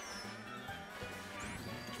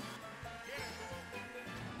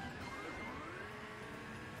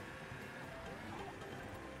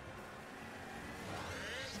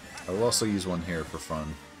 I will also use one here for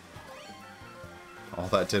fun. All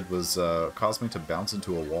that did was cause me to bounce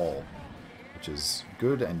into a wall, which is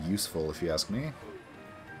good and useful if you ask me.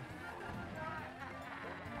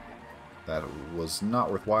 That was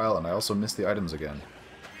not worthwhile, and I also missed the items again.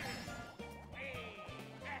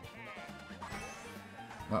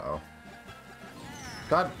 Uh-oh.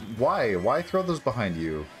 God, why? Why throw those behind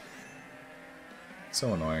you? It's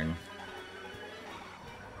so annoying.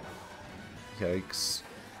 Yikes.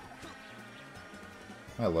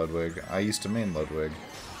 Hi, Ludwig. I used to main Ludwig.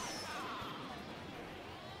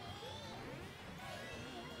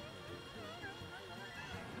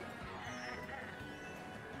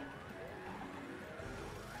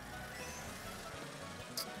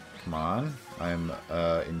 Come on. I'm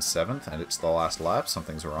in 7th, and it's the last lap.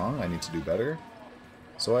 Something's wrong. I need to do better.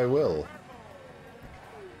 So I will.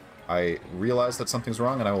 I realize that something's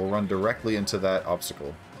wrong, and I will run directly into that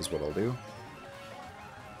obstacle, is what I'll do.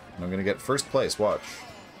 And I'm going to get first place. Watch.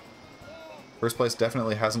 First place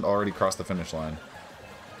definitely hasn't already crossed the finish line.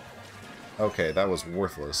 Okay, that was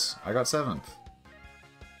worthless. I got 7th.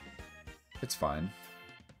 It's fine.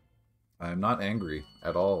 I'm not angry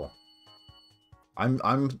at all.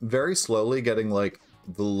 I'm very slowly getting, like,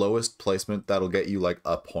 the lowest placement that'll get you, like,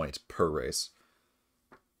 a point per race.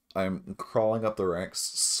 I'm crawling up the ranks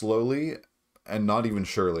slowly, and not even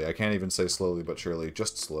surely. I can't even say slowly but surely,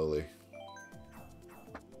 just slowly.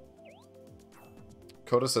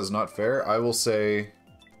 Coda says not fair. I will say,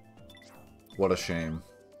 what a shame.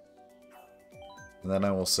 And then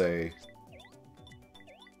I will say,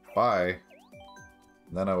 bye.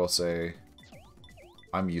 And then I will say,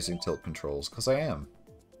 I'm using tilt controls, because I am.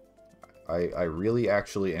 I really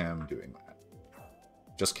actually am doing that.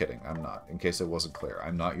 Just kidding, I'm not. In case it wasn't clear.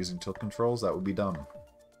 I'm not using tilt controls, that would be dumb.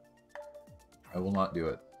 I will not do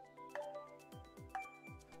it.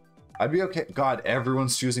 I'd be okay. God,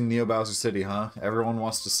 everyone's choosing Neo Bowser City, huh? Everyone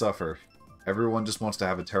wants to suffer. Everyone just wants to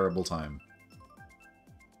have a terrible time.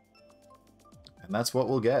 And that's what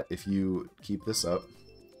we'll get if you keep this up.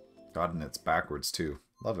 God, and it's backwards too.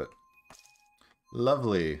 Love it.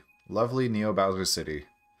 Lovely. Lovely Neo Bowser City.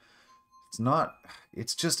 It's not...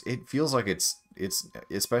 It's just... It feels like it's...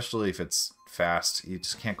 Especially if it's fast. You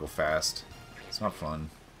just can't go fast. It's not fun.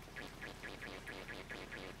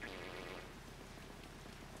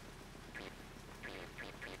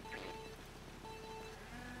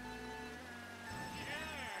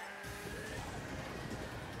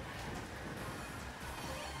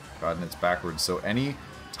 God, and it's backwards, so any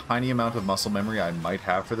tiny amount of muscle memory I might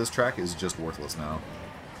have for this track is just worthless now.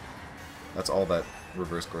 That's all that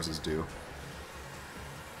reverse courses do.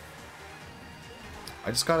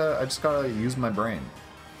 I just gotta use my brain.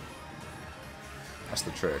 That's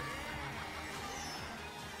the trick.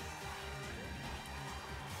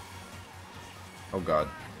 Oh god.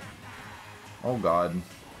 Oh god.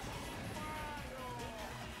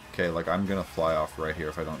 Okay, like I'm gonna fly off right here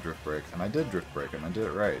if I don't drift brake. And I did drift brake, and I did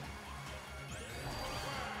it right.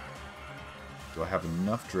 Do I have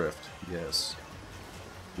enough drift? Yes.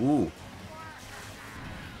 Ooh.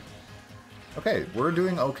 Okay, we're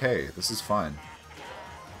doing okay. This is fine.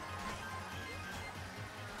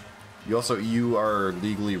 You are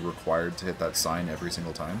legally required to hit that sign every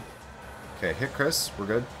single time. Okay, hit Chris. We're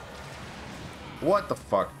good. What the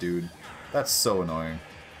fuck, dude? That's so annoying.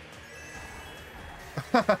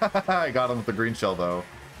 I got him with the green shell, though.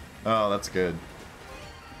 Oh, that's good.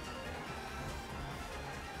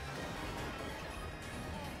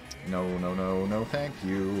 No, no, no, no, thank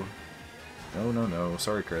you. No, no, no.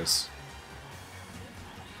 Sorry, Chris.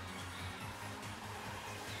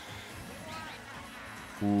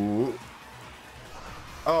 Ooh.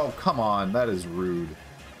 Oh, come on. That is rude.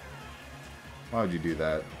 Why would you do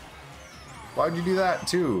that? Why would you do that,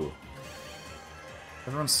 too?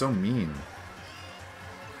 Everyone's so mean.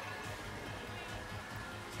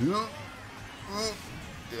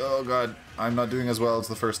 Oh, God. I'm not doing as well as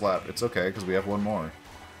the first lap. It's okay, because we have one more.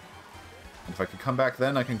 And if I can come back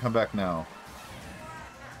then, I can come back now.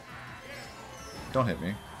 Don't hit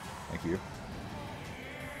me. Thank you.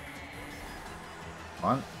 Come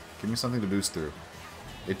on. Give me something to boost through.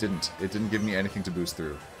 It didn't. It didn't give me anything to boost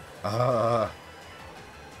through.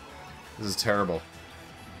 This is terrible.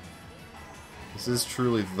 This is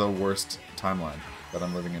truly the worst timeline that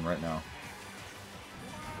I'm living in right now.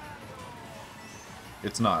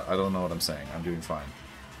 It's not. I don't know what I'm saying. I'm doing fine.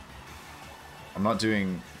 I'm not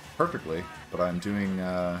doing perfectly, but I'm doing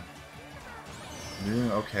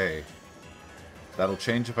okay. That'll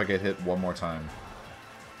change if I get hit one more time.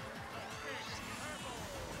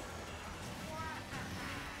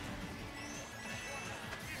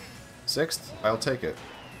 Sixth? I'll take it.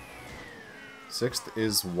 Sixth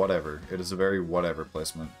is whatever. It is a very whatever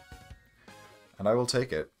placement. And I will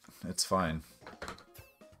take it. It's fine.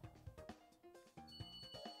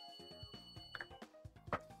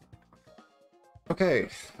 Okay.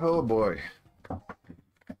 Oh boy.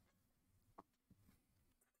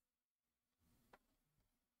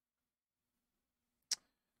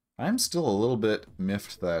 I'm still a little bit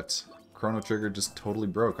miffed that Chrono Trigger just totally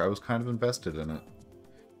broke. I was kind of invested in it.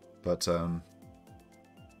 But,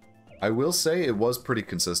 I will say it was pretty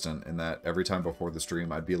consistent in that every time before the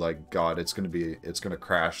stream I'd be like, God, it's gonna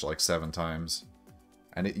crash like 7 times.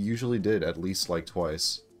 And it usually did, at least like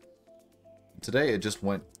twice. Today it just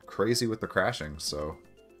went crazy with the crashing, so...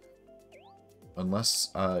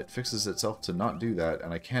 Unless it fixes itself to not do that,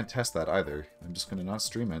 and I can't test that either, I'm just gonna not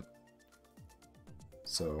stream it.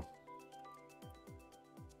 So...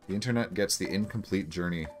 The internet gets the incomplete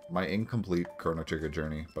journey, my incomplete Chrono Trigger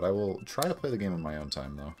journey, but I will try to play the game in my own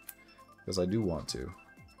time, though. Because I do want to.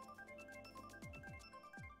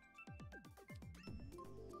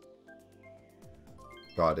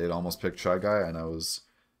 God, it almost picked Shy Guy, and I was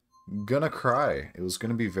gonna cry. It was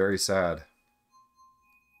gonna be very sad.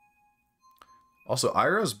 Also,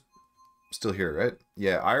 Ira's still here, right?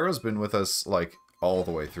 Yeah, Ira's been with us, like, all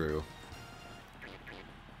the way through.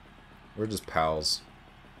 We're just pals.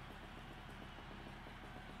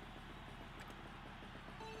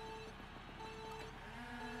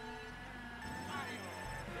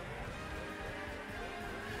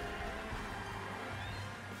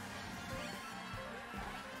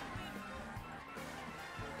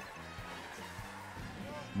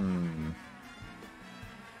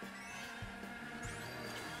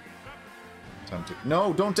 Time to...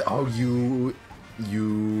 No, don't... Oh,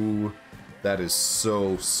 you... That is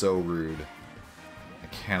so, so rude. I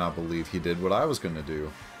cannot believe he did what I was gonna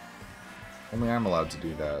do. Only I'm allowed to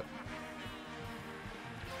do that.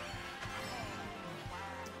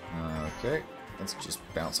 Okay, let's just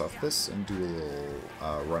bounce off this and do a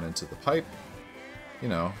little run into the pipe. You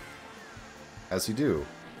know, as you do.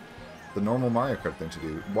 The normal Mario Kart thing to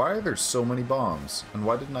do. Why are there so many bombs? And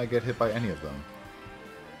why didn't I get hit by any of them?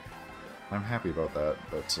 I'm happy about that,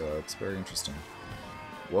 but it's very interesting.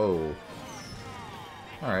 Whoa.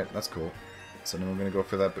 Alright, that's cool. So then we're going to go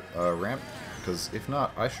for that ramp, because if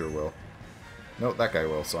not, I sure will. No, that guy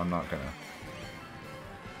will, so I'm not gonna.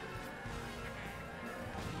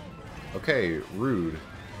 Okay, rude.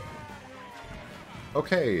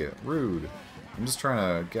 Okay, rude. I'm just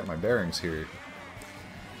trying to get my bearings here.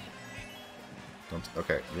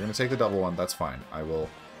 Okay, you're gonna take the double one, that's fine. I will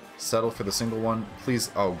settle for the single one.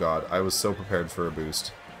 Please, oh god, I was so prepared for a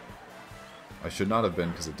boost. I should not have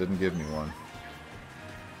been, because it didn't give me one.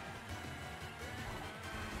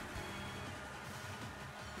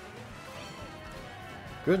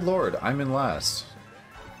 Good lord, I'm in last.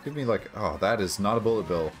 Give me like, oh, that is not a bullet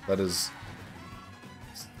bill. That is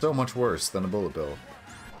so much worse than a bullet bill.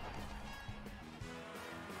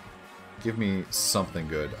 Give me something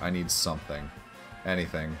good. I need something.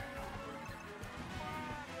 Anything.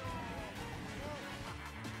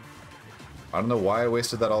 I don't know why I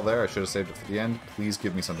wasted that all there. I should have saved it for the end. Please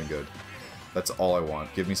give me something good. That's all I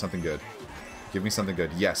want. Give me something good. Give me something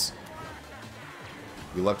good. Yes.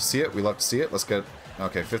 We love to see it. We love to see it. Let's get...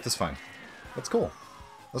 Okay, 5th is fine. That's cool.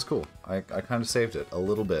 That's cool. I kind of saved it a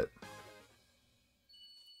little bit.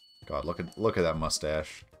 God, look at that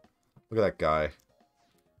mustache. Look at that guy.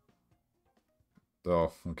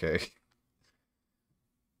 Oh, okay.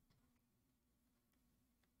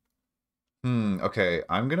 Okay,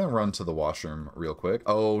 I'm gonna run to the washroom real quick.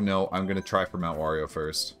 Oh no, I'm gonna try for Mount Wario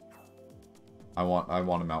first. I want a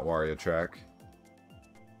Mount Wario track.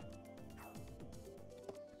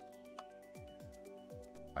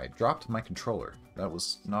 I dropped my controller. That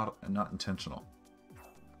was not intentional.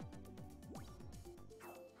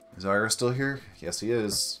 Is Ira still here? Yes, he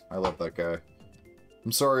is. I love that guy.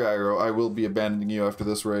 I'm sorry, Iro. I will be abandoning you after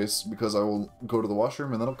this race because I will go to the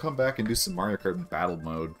washroom and then I'll come back and do some Mario Kart battle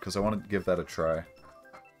mode because I want to give that a try.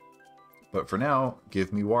 But for now,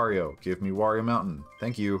 give me Wario. Give me Wario Mountain.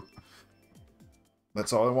 Thank you.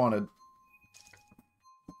 That's all I wanted.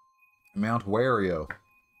 Mount Wario.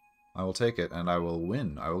 I will take it and I will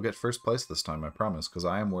win. I will get first place this time, I promise, because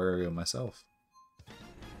I am Wario myself.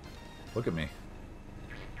 Look at me.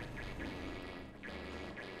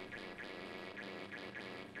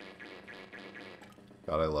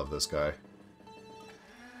 God, I love this guy.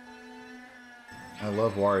 I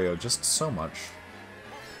love Wario just so much.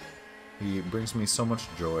 He brings me so much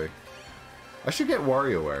joy. I should get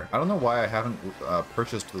WarioWare. I don't know why I haven't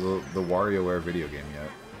purchased the WarioWare video game yet.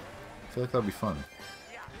 I feel like that would be fun.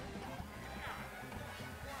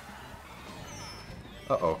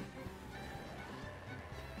 Uh-oh.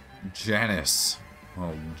 Janice.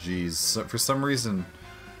 Oh, jeez. So, for some reason,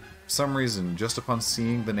 just upon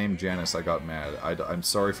seeing the name Janice, I got mad. I'm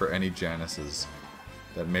sorry for any Janices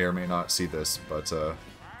that may or may not see this, but for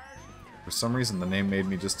some reason the name made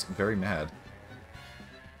me just very mad.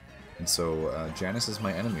 And so, Janice is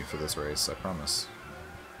my enemy for this race, I promise.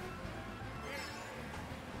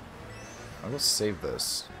 I will save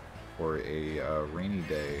this for a rainy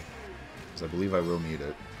day, because I believe I will need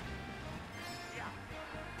it.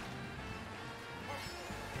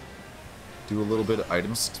 Do a little bit of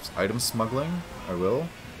item smuggling. I will.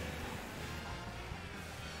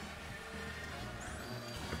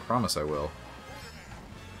 I promise I will.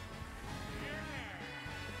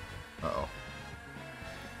 Uh-oh.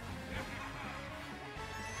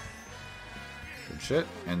 Good shit.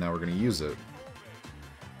 And now we're going to use it.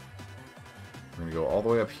 We're going to go all the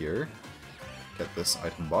way up here. Get this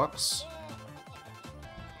item box.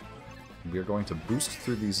 We are going to boost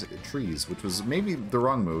through these trees, which was maybe the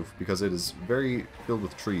wrong move, because it is very filled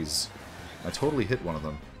with trees. I totally hit one of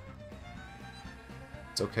them.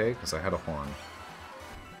 It's okay, because I had a horn.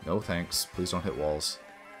 No thanks, please don't hit walls.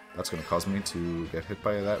 That's going to cause me to get hit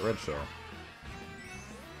by that red shell.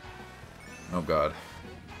 Oh god.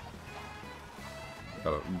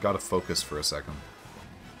 Gotta focus for a second.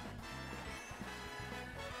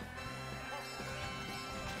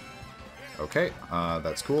 Okay,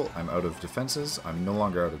 that's cool. I'm out of defenses. I'm no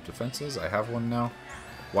longer out of defenses. I have one now.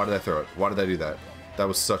 Why did I throw it? Why did I do that? That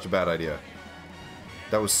was such a bad idea.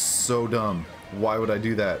 That was so dumb. Why would I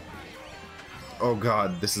do that? Oh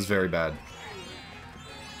god, this is very bad.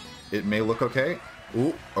 It may look okay.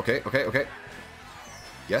 Ooh, okay.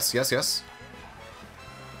 Yes, yes, yes.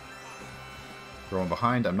 Throwing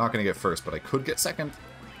behind. I'm not going to get first, but I could get second.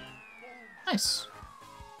 Nice.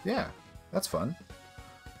 Yeah, that's fun.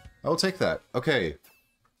 I will take that. Okay.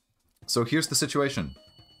 So here's the situation.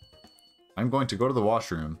 I'm going to go to the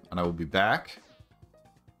washroom, and I will be back.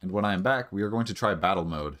 And when I am back, we are going to try battle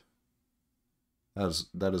mode.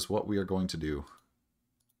 That is what we are going to do.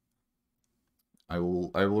 I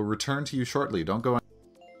will return to you shortly. Don't go.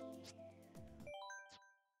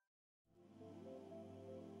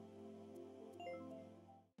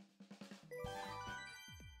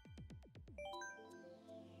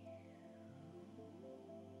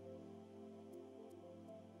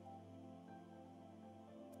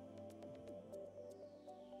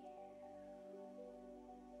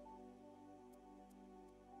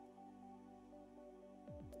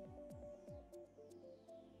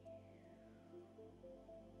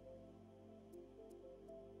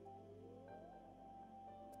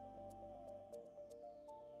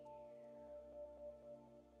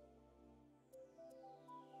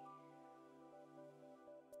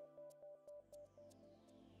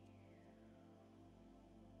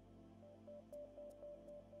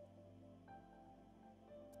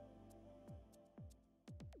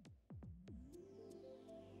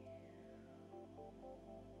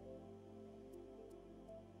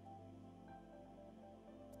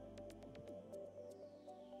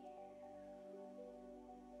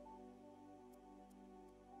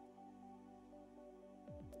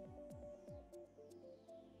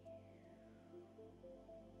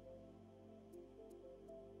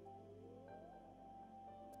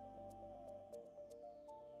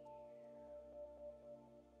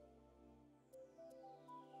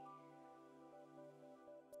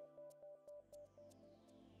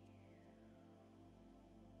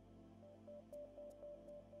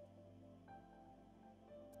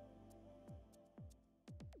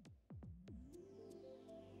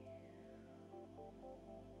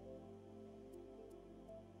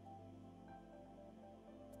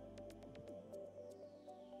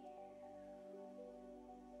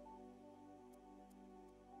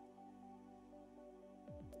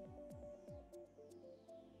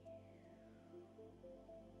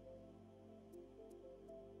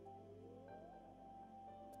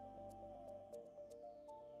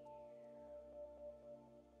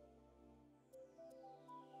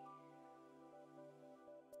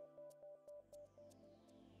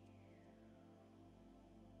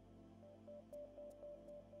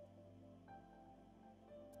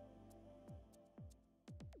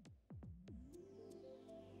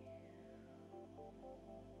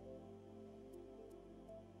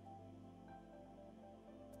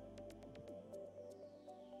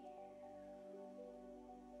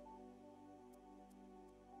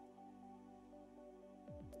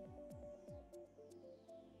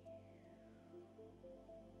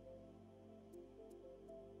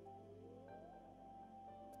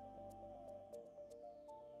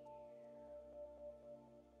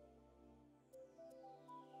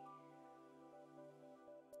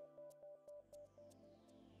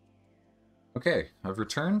 Okay, I've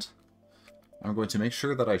returned. I'm going to make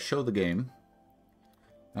sure that I show the game.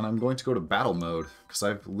 And I'm going to go to battle mode, because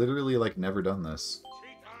I've literally, like, never done this.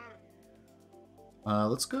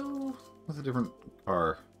 Let's go with a different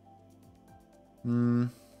car.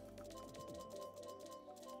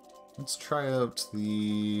 Let's try out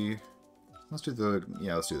the... Let's do the...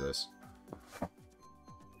 Yeah, let's do this.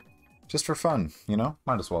 Just for fun, you know?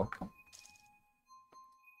 Might as well.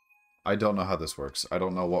 I don't know how this works. I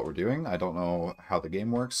don't know what we're doing. I don't know how the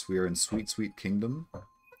game works. We are in Sweet Sweet Kingdom.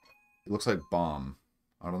 It looks like bomb.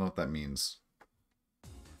 I don't know what that means.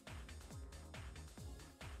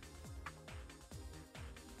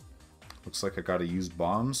 Looks like I gotta use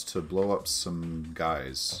bombs to blow up some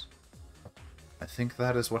guys. I think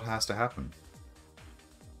that is what has to happen.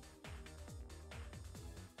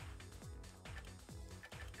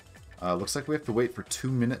 Looks like we have to wait for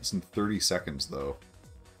 2 minutes and 30 seconds, though.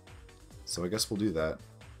 So I guess we'll do that.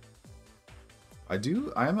 I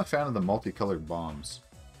am a fan of the multicolored bombs.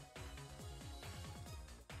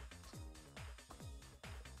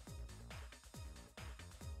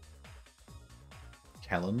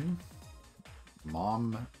 Kellen.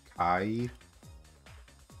 Mom. Kai.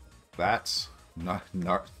 That.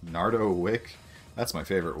 Nardo Wick. That's my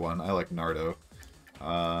favorite one. I like Nardo.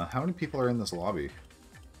 How many people are in this lobby?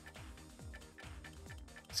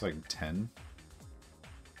 It's like 10.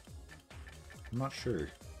 I'm not sure.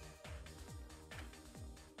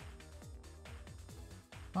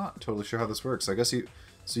 Not totally sure how this works. I guess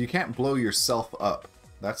so you can't blow yourself up.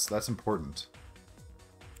 That's important.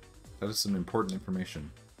 That is some important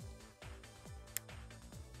information.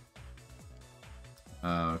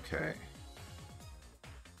 Okay.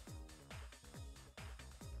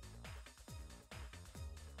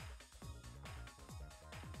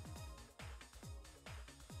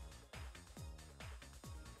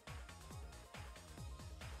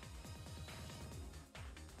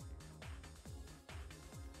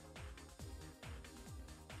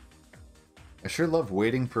 I sure love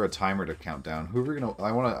waiting for a timer to count down. Who are we gonna...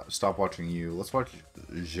 I want to stop watching you. Let's watch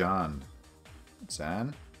Jean.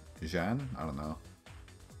 Zan? Jean? I don't know.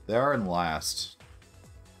 They are in last.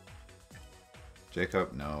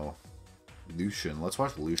 Jacob? No. Lucian. Let's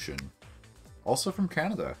watch Lucian. Also from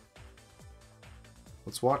Canada.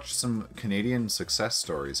 Let's watch some Canadian success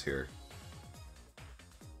stories here.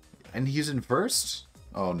 And he's in first?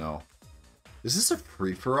 Oh no. Is this a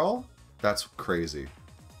free-for-all? That's crazy.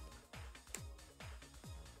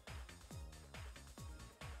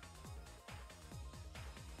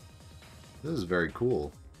 This is very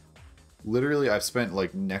cool. Literally, I've spent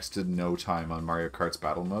like next to no time on Mario Kart's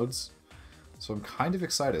battle modes, so I'm kind of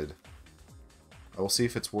excited. I will see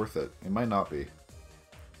if it's worth it. It might not be.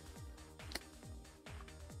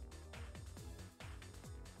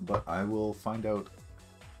 But I will find out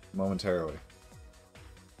momentarily.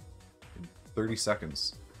 In 30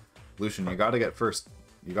 seconds. Lucian, you gotta get first.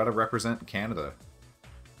 You gotta represent Canada.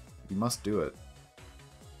 You must do it.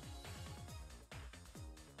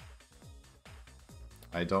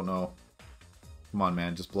 I don't know. Come on,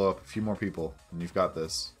 man. Just blow up a few more people, and you've got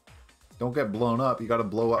this. Don't get blown up. You gotta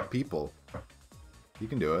blow up people. You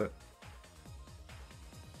can do it.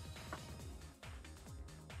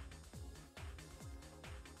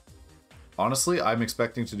 Honestly, I'm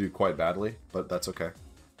expecting to do quite badly, but that's okay.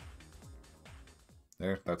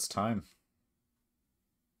 There, that's time.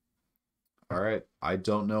 Alright, I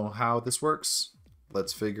don't know how this works.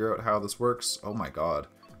 Let's figure out how this works. Oh my god.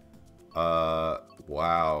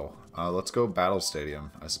 Wow. Let's go Battle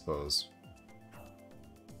Stadium, I suppose.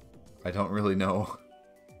 I don't really know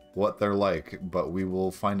what they're like, but we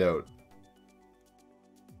will find out.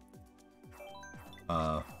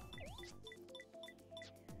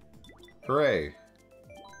 Hooray!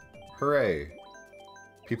 Hooray!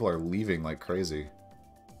 People are leaving like crazy.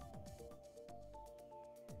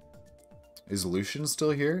 Is Lucian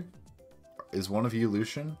still here? Is one of you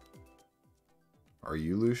Lucian? Are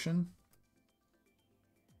you Lucian?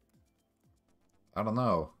 I don't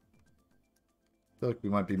know. I feel like we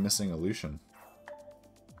might be missing a Lucian.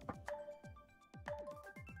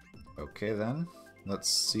 Okay then, let's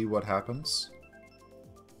see what happens.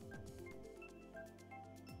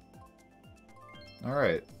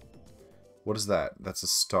 Alright. What is that? That's a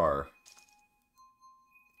star.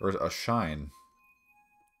 Or a shine.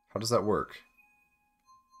 How does that work?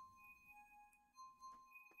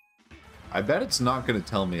 I bet it's not going to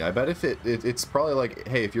tell me. I bet if it's probably like,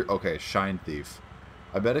 hey, if you're... Okay, Shine Thief.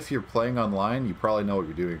 I bet if you're playing online, you probably know what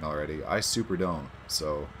you're doing already. I super don't,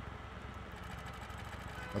 so...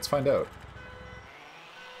 Let's find out.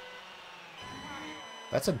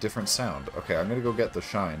 That's a different sound. Okay, I'm going to go get the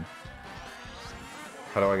Shine.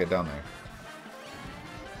 How do I get down there?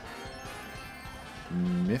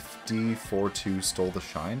 Mifty42 stole the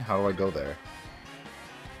Shine? How do I go there?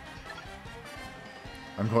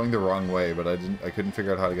 I'm going the wrong way, but I couldn't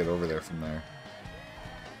figure out how to get over there from there.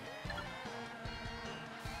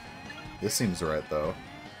 This seems right though.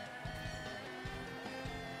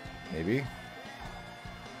 Maybe?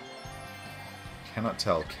 Cannot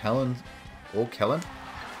tell. Kellen. Oh, Kellen?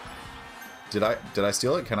 Did I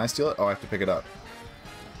steal it? Can I steal it? Oh, I have to pick it up.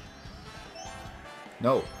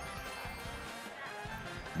 No.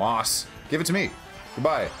 Moss. Give it to me.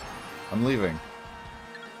 Goodbye. I'm leaving.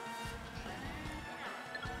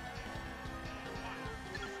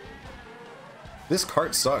 This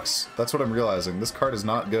cart sucks. That's what I'm realizing. This cart is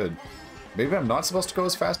not good. Maybe I'm not supposed to go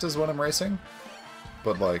as fast as when I'm racing?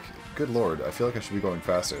 But like, good lord, I feel like I should be going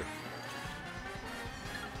faster.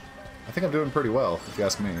 I think I'm doing pretty well, if you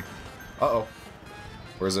ask me. Uh-oh.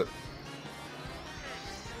 Where is it?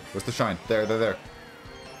 Where's the Shine? There.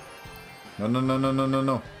 No, no, no, no, no, no,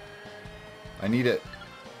 no. I need it.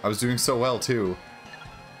 I was doing so well, too.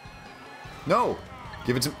 No!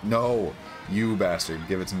 Give it to... No! You bastard.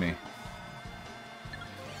 Give it to me.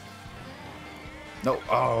 No.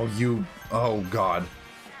 Oh, you... Oh, God.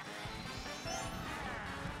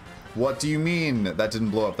 What do you mean that didn't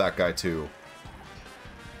blow up that guy, too?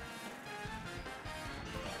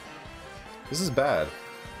 This is bad.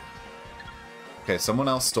 Okay, someone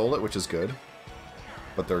else stole it, which is good.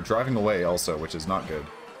 But they're driving away also, which is not good.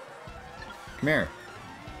 Come here.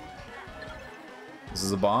 This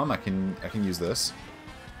is a bomb. I can use this.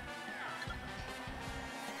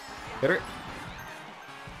 Hit her.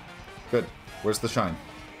 Good. Where's the shine?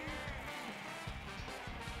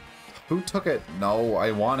 Who took it? No,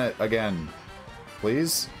 I want it again.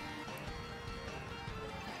 Please?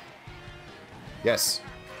 Yes.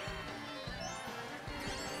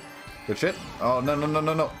 Good shit. Oh, no, no, no,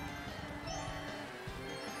 no, no.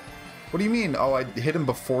 What do you mean? Oh, I hit him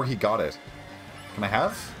before he got it. Can I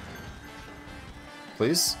have?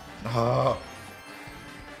 Please? Ah.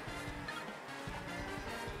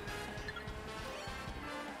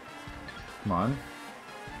 Come on.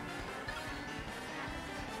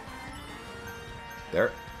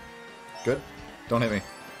 There. Good. Don't hit me.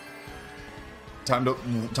 Time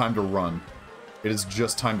to run. It is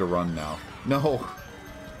just time to run now. No.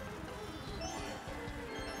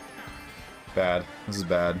 Bad. This is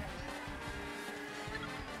bad.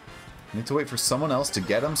 I need to wait for someone else to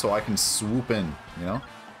get him so I can swoop in, you know?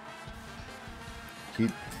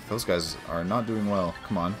 Those guys are not doing well.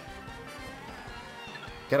 Come on.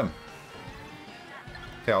 Get him.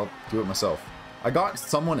 Okay, I'll do it myself. I got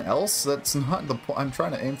someone else? That's not the point. I'm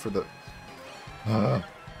trying to aim for the...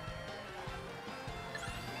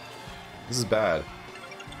 This is bad.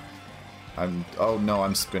 Oh no,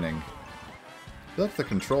 I'm spinning. I feel like the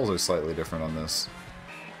controls are slightly different on this.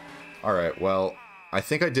 Alright, well, I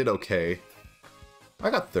think I did okay. I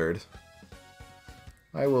got third.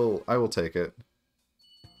 I will take it.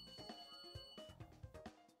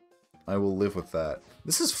 I will live with that.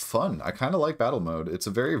 This is fun. I kind of like battle mode. It's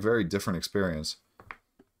a very, very different experience. I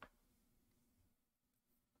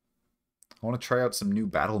want to try out some new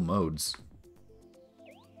battle modes.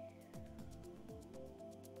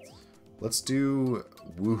 Let's do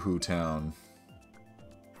Woohoo Town.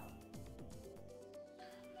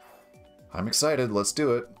 I'm excited. Let's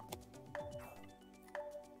do it.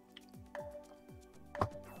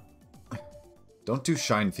 Don't do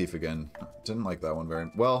Shine Thief again. Didn't like that one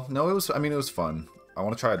very... Well, no, it was... I mean, it was fun. I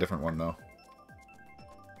want to try a different one, though.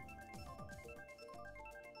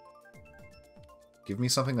 Give me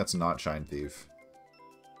something that's not Shine Thief.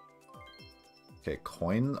 Okay,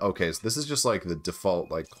 coin... Okay, so this is just, like, the default,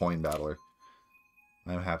 like, coin battler.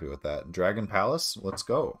 I'm happy with that. Dragon Palace? Let's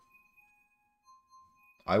go.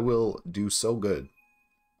 I will do so good.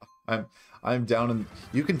 I'm down in...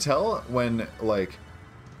 You can tell when, like...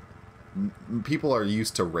 people are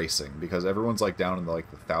used to racing, because everyone's, like, down in, the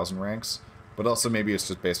 1,000 ranks. But also maybe it's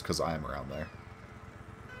just based because I am around there.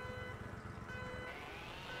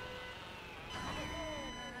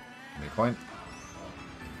 Give me a coin.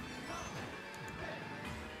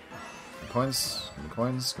 Give me coins. Give me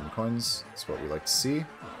coins. Give me coins. That's what we like to see.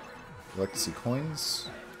 We like to see coins.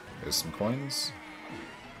 There's some coins.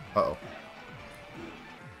 Uh-oh.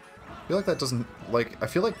 I feel like that doesn't... Like, I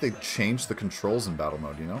feel like they changed the controls in battle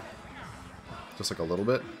mode, you know? Just like a little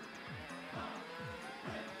bit.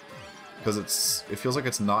 Because it feels like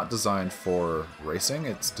it's not designed for racing,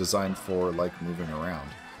 it's designed for, like, moving around.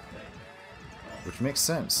 Which makes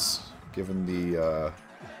sense, given the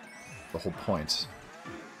whole point.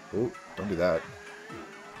 Oh, don't do that.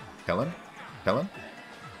 Helen? Helen?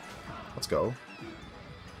 Let's go.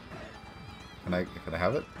 Can I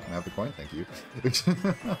have it? Can I have the coin? Thank you.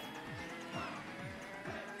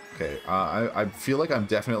 Okay, I feel like I'm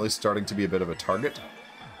definitely starting to be a bit of a target,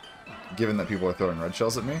 given that people are throwing red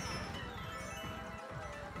shells at me.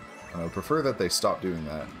 And I would prefer that they stop doing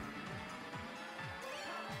that.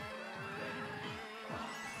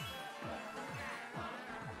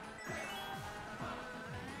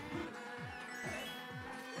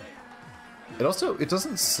 It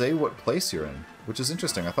doesn't say what place you're in, which is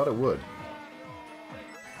interesting. I thought it would.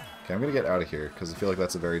 Okay, I'm gonna get out of here, because I feel like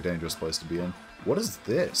that's a very dangerous place to be in. What is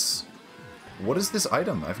this? What is this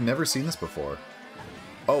item? I've never seen this before.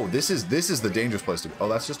 Oh, this is the dangerous place to be. Oh,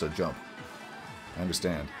 that's just a jump. I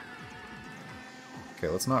understand. Okay,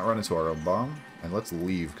 let's not run into our own bomb, and let's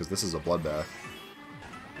leave, because this is a bloodbath.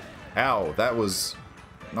 Ow, that was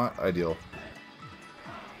not ideal.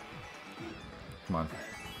 Come on.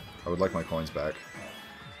 I would like my coins back.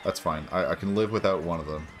 That's fine. I can live without one of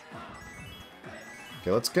them.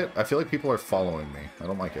 Okay, let's get... I feel like people are following me. I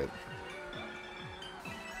don't like it.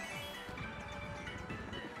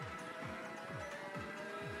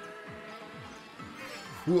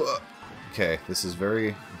 Okay, this is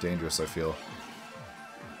very dangerous, I feel.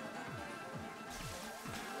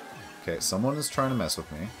 Okay, someone is trying to mess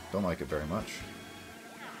with me. Don't like it very much.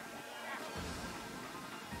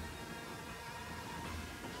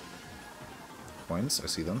 Coins, I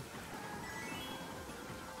see them.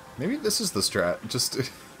 Maybe this is the strat.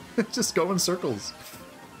 Just go in circles.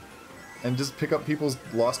 And just pick up people's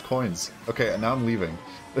lost coins. Okay, now I'm leaving.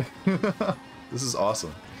 This is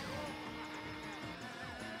awesome.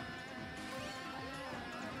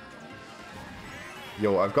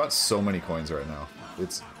 Yo, I've got so many coins right now.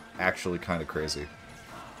 It's actually kind of crazy.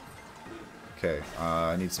 Okay,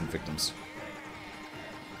 I need some victims.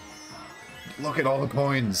 Look at all the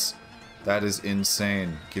coins! That is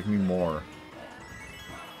insane. Give me more.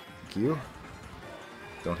 Thank you.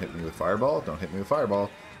 Don't hit me with fireball. Don't hit me with fireball.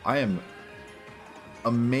 I am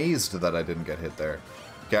amazed that I didn't get hit there.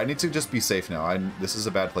 Okay, I need to just be safe now. This is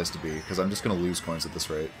a bad place to be, because I'm just going to lose coins at this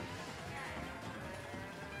rate.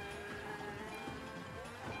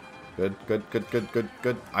 Good, good, good, good, good,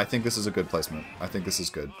 good. I think this is a good placement. I think this is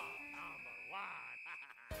good.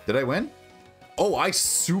 Did I win? Oh, I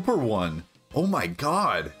super won! Oh my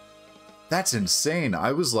god! That's insane.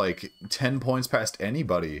 I was like 10 points past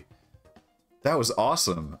anybody. That was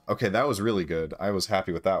awesome. Okay, that was really good. I was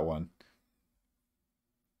happy with that one.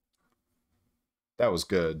 That was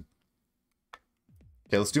good.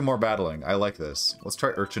 Okay, let's do more battling. I like this. Let's try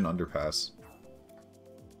Urchin Underpass.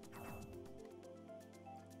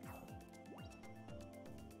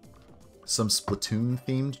 Some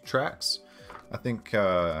Splatoon-themed tracks. I think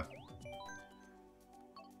I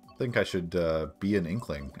should be an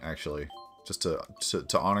Inkling, actually. Just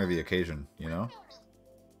to honor the occasion, you know?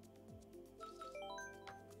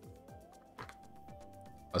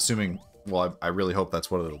 Assuming, well, I really hope that's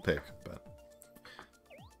what it'll pick, but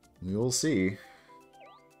we will see.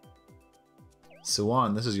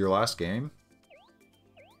 Siwan, this is your last game?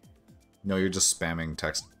 No, you're just spamming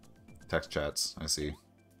text chats, I see.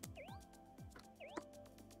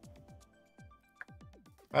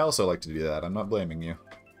 I also like to do that, I'm not blaming you.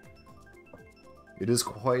 It is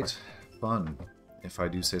quite fun, if I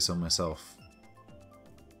do say so myself.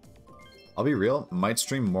 I'll be real, might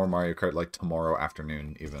stream more Mario Kart like tomorrow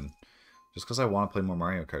afternoon, even. Just because I want to play more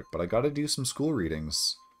Mario Kart, but I gotta do some school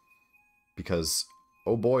readings. Because,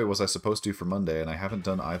 oh boy, was I supposed to for Monday, and I haven't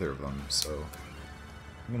done either of them, so...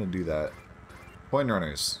 I'm gonna do that. Coin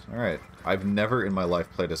runners, alright. I've never in my life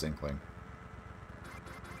played as Inkling.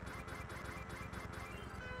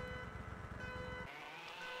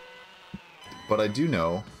 But I do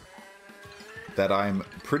know that I'm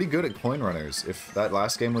pretty good at coin runners, if that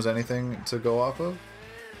last game was anything to go off of.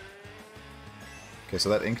 Okay, so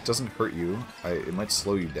that ink doesn't hurt you. It might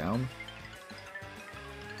slow you down.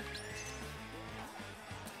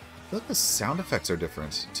 I feel like the sound effects are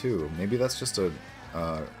different, too. Maybe that's just a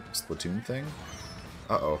Splatoon thing?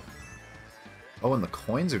 Uh-oh. Oh, and the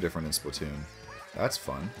coins are different in Splatoon. That's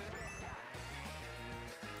fun.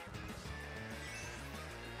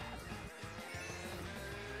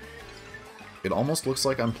 It almost looks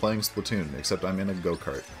like I'm playing Splatoon, except I'm in a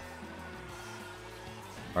go-kart.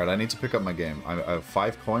 Alright, I need to pick up my game. I have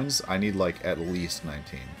 5 coins. I need, like, at least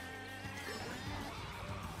 19.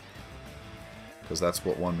 Because that's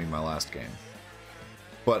what won me my last game.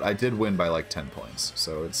 But I did win by, like, 10 points.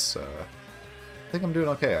 So it's, I think I'm doing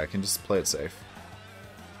okay. I can just play it safe.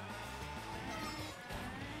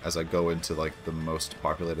 As I go into, like, the most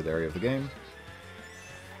populated area of the game.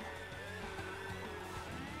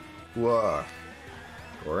 Whoa.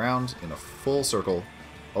 Go around in a full circle.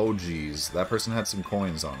 Oh geez, that person had some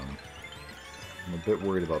coins on him. I'm a bit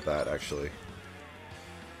worried about that, actually.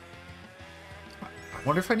 I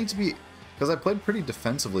wonder if I need to be... Because I played pretty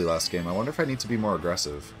defensively last game, I wonder if I need to be more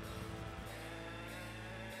aggressive.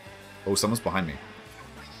 Oh, someone's behind me.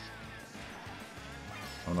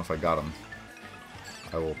 I don't know if I got him.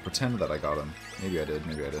 I will pretend that I got him. Maybe I did,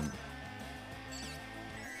 maybe I didn't.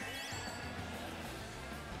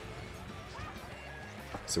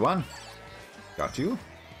 Siwan, got you.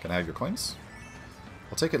 Can I have your coins?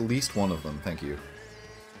 I'll take at least one of them, thank you.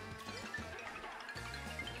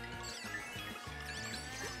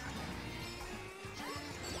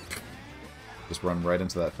 Just run right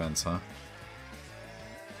into that fence, huh?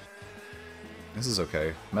 This is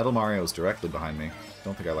okay. Metal Mario's directly behind me.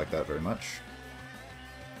 Don't think I like that very much.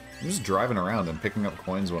 I'm just driving around and picking up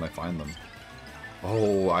coins when I find them.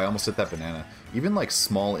 Oh, I almost hit that banana. Even, like,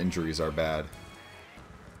 small injuries are bad.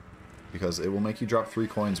 Because it will make you drop 3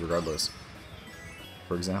 coins regardless.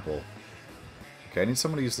 For example. Okay, I need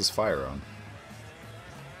someone to use this fire on.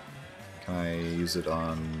 Can I use it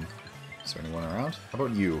on... Is there anyone around? How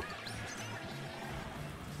about you?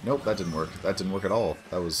 Nope, that didn't work. That didn't work at all.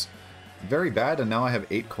 That was very bad, and now I have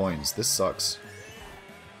 8 coins. This sucks.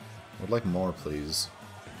 I would like more, please.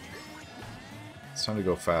 It's time to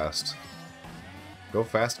go fast. Go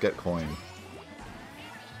fast, get coin.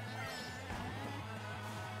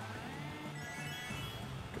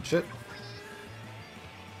 Shit.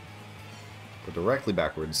 Go directly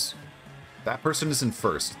backwards. That person is in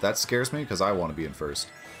first. That scares me because I want to be in first.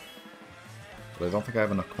 But I don't think I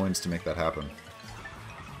have enough coins to make that happen.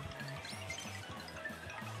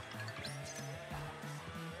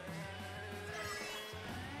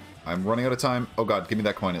 I'm running out of time. Oh god, give me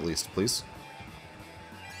that coin at least, please.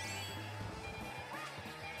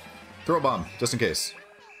 Throw a bomb, just in case.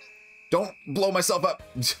 Don't blow myself up!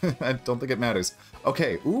 I don't think it matters.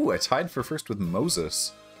 Okay, ooh, I tied for first with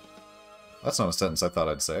Moses. That's not a sentence I thought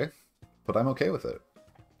I'd say, but I'm okay with it.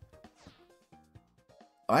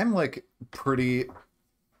 I'm, like, pretty...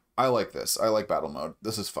 I like this. I like battle mode.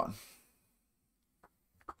 This is fun.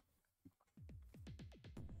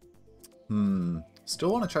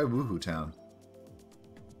 Still want to try Woohoo Town.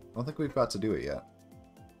 I don't think we've got to do it yet.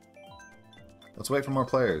 Let's wait for more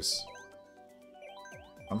players.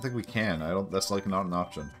 I don't think we can. That's like not an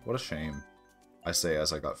option. What a shame. I say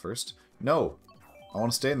as I got first. No! I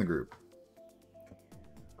want to stay in the group.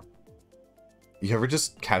 You ever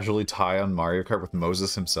just casually tie on Mario Kart with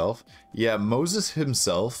Moses himself? Yeah, Moses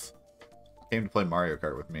himself came to play Mario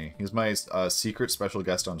Kart with me. He's my secret special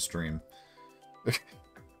guest on stream.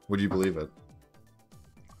 Would you believe it?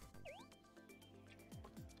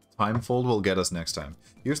 Timefold will get us next time.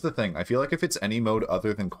 Here's the thing. I feel like if it's any mode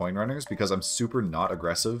other than coin runners, because I'm super not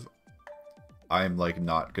aggressive, I'm like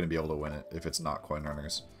not going to be able to win it if it's not coin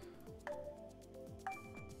runners.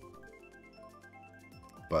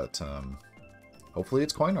 But hopefully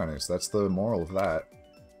it's coin runners. That's the moral of that.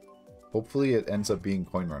 Hopefully it ends up being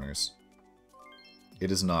coin runners.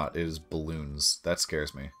 It is not. It is balloons. That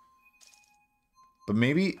scares me. But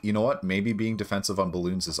maybe, you know what? Maybe being defensive on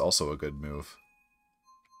balloons is also a good move.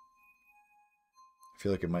 I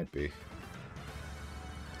feel like it might be.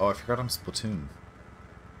 Oh, I forgot I'm Splatoon.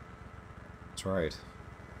 That's right.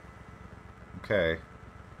 Okay.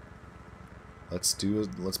 Let's do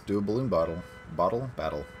a balloon battle.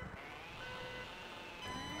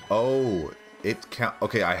 Oh, it count.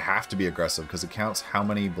 Okay, I have to be aggressive because it counts how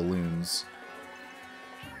many balloons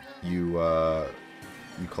you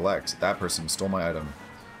collect. That person stole my item.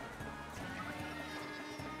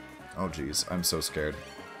 Oh jeez, I'm so scared.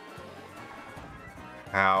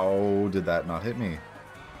 How did that not hit me?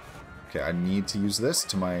 Okay, I need to use this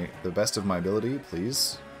to the best of my ability,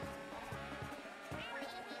 please.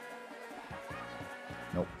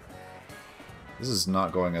 Nope. This is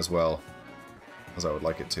not going as well as I would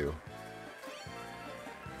like it to.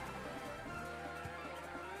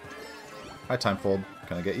 Hi, Timefold.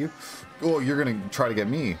 Can I get you? Oh, you're gonna try to get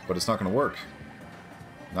me, but it's not gonna work.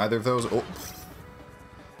 Neither of those... Oh.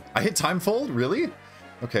 I hit Timefold? Really?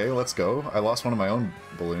 Okay, let's go. I lost one of my own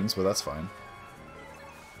balloons, but that's fine.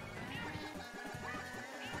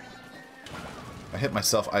 I hit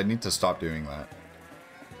myself. I need to stop doing that.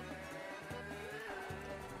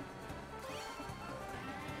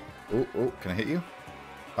 Oh, can I hit you?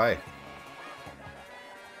 Hi.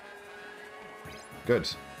 Good.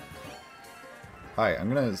 Hi, I'm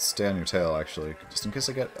gonna stay on your tail, actually, just in case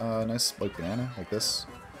I get a nice, like, banana, like this.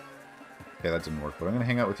 Okay, that didn't work, but I'm gonna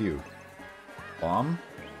hang out with you. Bomb?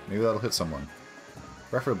 Maybe that'll hit someone.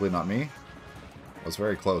 Preferably not me. I was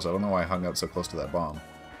very close. I don't know why I hung out so close to that bomb.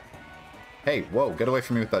 Hey, whoa, get away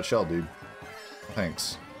from me with that shell, dude.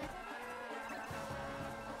 Thanks.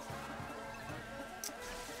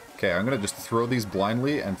 Okay, I'm gonna just throw these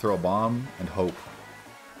blindly and throw a bomb and hope.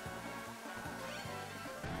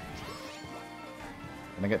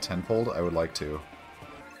 Can I get tenfold? I would like to.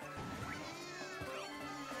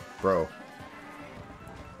 Bro.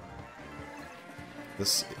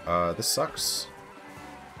 This sucks.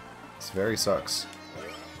 This very sucks.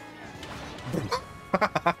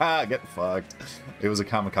 Get fucked. It was a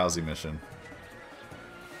kamikaze mission.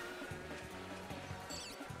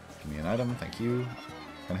 Give me an item, thank you.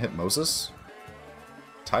 Can I hit Moses?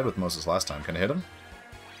 Tied with Moses last time. Can I hit him?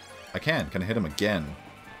 I can. Can I hit him again?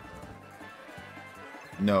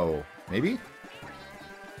 No. Maybe?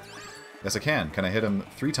 Yes, I can. Can I hit him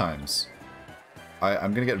 3 times?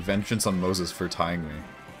 I'm gonna get vengeance on Moses for tying me.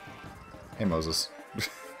 Hey, Moses.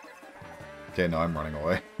 Okay, no, I'm running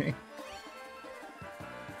away.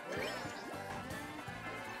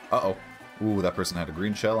 Uh-oh. Ooh, that person had a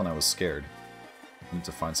green shell and I was scared. I need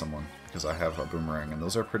to find someone, because I have a boomerang, and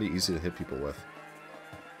those are pretty easy to hit people with.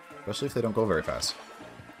 Especially if they don't go very fast.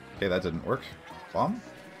 Okay, that didn't work. Bomb?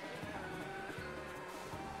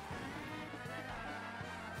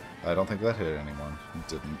 I don't think that hit anyone. It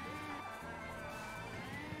didn't.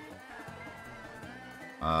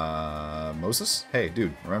 Moses? Hey,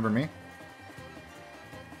 dude, remember me?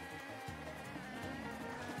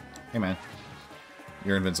 Hey, man.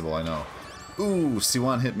 You're invincible, I know. Ooh,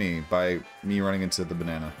 Siwan hit me by me running into the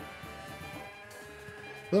banana.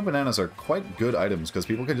 The bananas are quite good items, because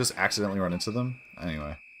people can just accidentally run into them.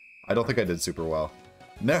 Anyway, I don't think I did super well.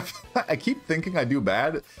 No, I keep thinking I do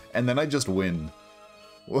bad, and then I just win.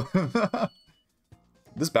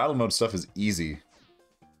 This battle mode stuff is easy.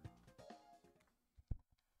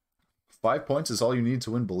 5 points is all you need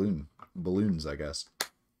to win balloons, I guess.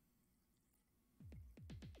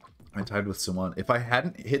 I tied with someone. If I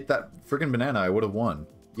hadn't hit that friggin' banana, I would have won.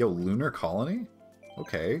 Yo, lunar colony?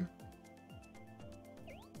 Okay.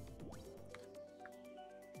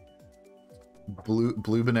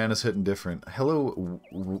 Blue bananas hitting different. Hello,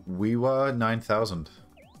 Wiwa 9000.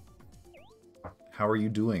 How are you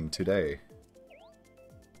doing today?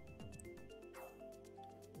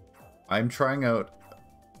 I'm trying out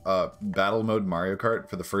battle mode Mario Kart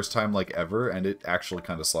for the first time like ever, and it actually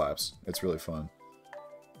kind of slaps. It's really fun.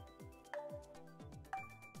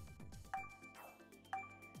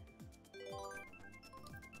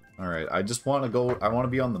 Alright, I just want to go. I want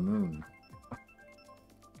to be on the moon.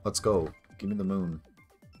 Let's go. Give me the moon.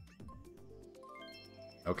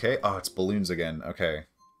 Okay. Oh, it's balloons again. Okay.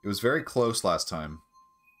 It was very close last time.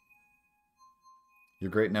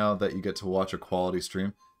 You're great now that you get to watch a quality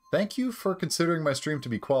stream. Thank you for considering my stream to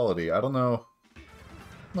be quality. I don't know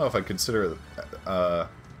if I'd consider it,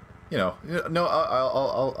 you know, no,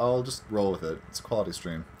 I'll just roll with it. It's a quality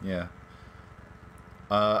stream. Yeah.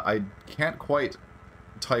 I can't quite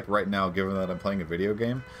type right now given that I'm playing a video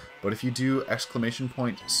game, but if you do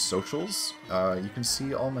 _ socials, you can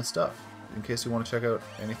see all my stuff in case you want to check out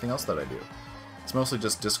anything else that I do. It's mostly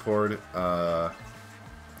just Discord,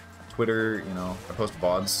 Twitter, you know, I post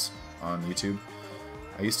VODs on YouTube.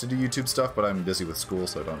 I used to do YouTube stuff, but I'm busy with school,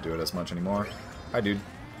 so I don't do it as much anymore. Hi, dude.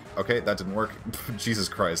 Okay, that didn't work. Jesus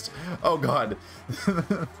Christ. Oh, God.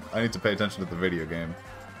 I need to pay attention to the video game.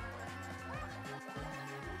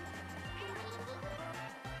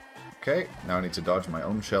 Okay, now I need to dodge my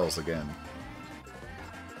own shells again.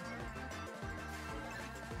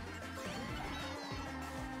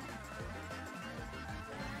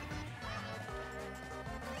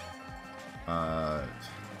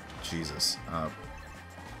 Jesus.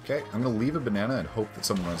 Okay, I'm gonna leave a banana and hope that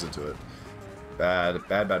someone runs into it. Bad,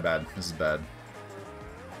 bad, bad, bad. This is bad.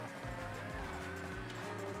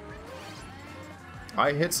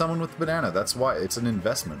 I hit someone with the banana. That's why. It's an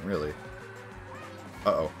investment, really.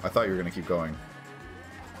 Uh-oh. I thought you were gonna keep going.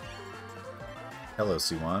 Hello,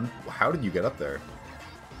 Siwan. How did you get up there?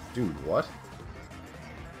 Dude, what?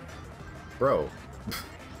 Bro.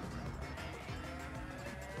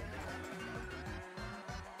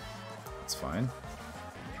 It's fine.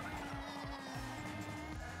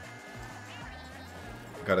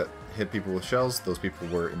 Gotta hit people with shells. Those people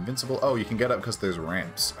were invincible. Oh, you can get up because there's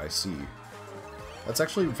ramps. I see. That's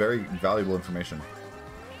actually very valuable information.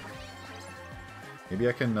 Maybe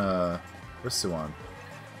I can, where's Siwan?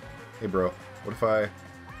 Hey, bro. What if I...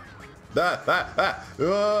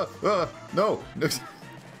 No! That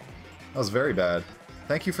was very bad.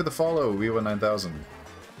 Thank you for the follow, Wiwa9000.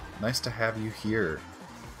 Nice to have you here.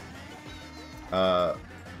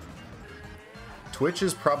 Twitch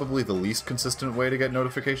is probably the least consistent way to get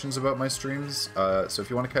notifications about my streams, so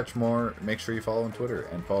if you want to catch more, make sure you follow on Twitter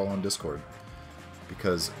and follow on Discord,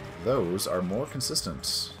 because those are more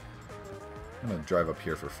consistent. I'm gonna drive up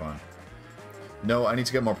here for fun. No, I need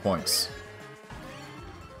to get more points.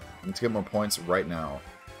 I need to get more points right now.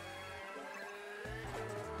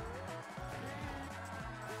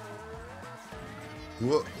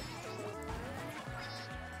 Whoa.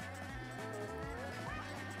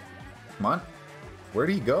 Come on. Where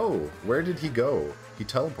did he go? Where did he go? He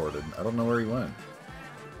teleported. I don't know where he went.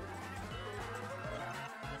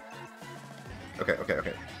 Okay, okay,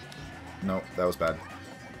 okay. No, that was bad.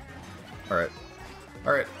 Alright.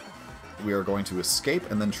 Alright. We are going to escape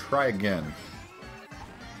and then try again.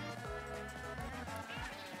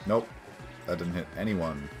 Nope. That didn't hit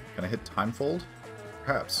anyone. Can I hit timefold?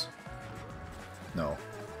 Perhaps. No.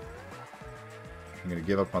 I'm gonna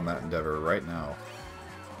give up on that endeavor right now.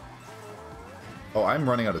 Oh, I'm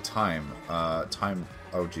running out of time. Oh,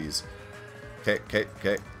 jeez. Okay, okay,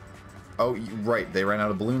 okay. Oh, right. They ran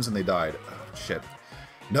out of balloons and they died. Oh, shit.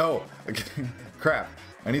 No! Crap.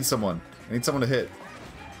 I need someone. I need someone to hit.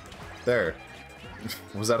 There.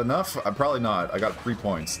 Was that enough? Probably not. I got 3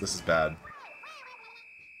 points. This is bad.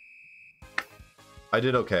 I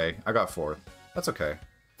did okay. I got 4. That's okay.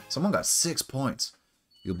 Someone got 6 points.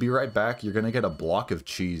 You'll be right back. You're gonna get a block of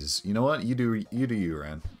cheese. You know what? You do you,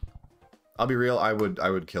 Ran. I'll be real, I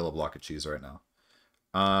would kill a block of cheese right now.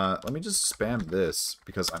 Let me just spam this,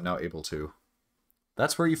 because I'm now able to.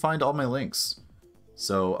 That's where you find all my links.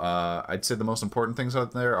 So, I'd say the most important things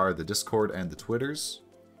out there are the Discord and the Twitters.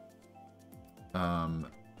 However,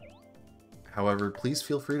 please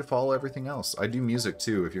feel free to follow everything else. I do music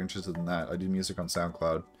too, if you're interested in that. I do music on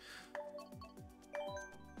SoundCloud.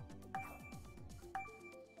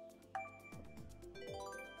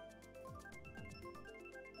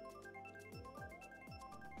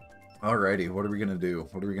 Alrighty, what are we gonna do?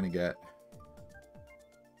 What are we gonna get?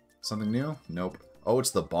 Something new? Nope. Oh,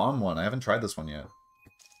 it's the bomb one. I haven't tried this one yet.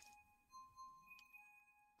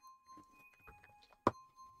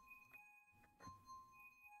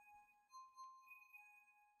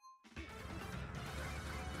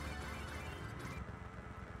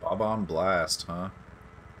 Bob-omb Blast, huh?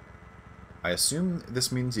 I assume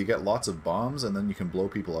this means you get lots of bombs and then you can blow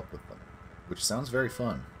people up with them, which sounds very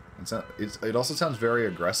fun. It also sounds very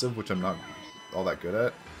aggressive, which I'm not all that good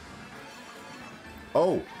at.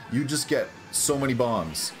 Oh, you just get so many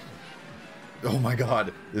bombs. Oh my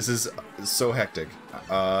god, this is so hectic.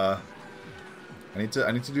 I need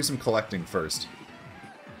to do some collecting first.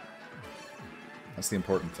 That's the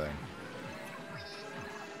important thing.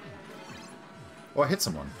 Oh, I hit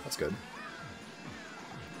someone. That's good.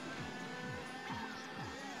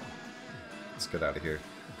 Let's get out of here.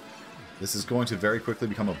 This is going to very quickly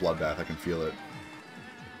become a bloodbath. I can feel it.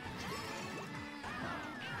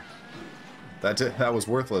 That was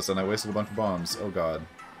worthless, and I wasted a bunch of bombs. Oh god.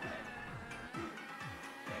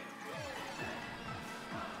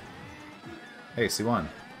 Hey, C1.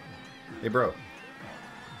 Hey, bro.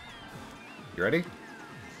 You ready?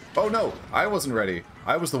 Oh no! I wasn't ready.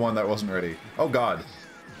 I was the one that wasn't ready. Oh god.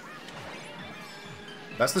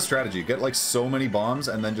 That's the strategy. Get like so many bombs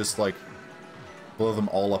and then just like blow them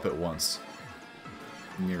all up at once.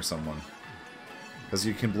 Near someone. Because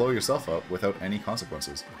you can blow yourself up without any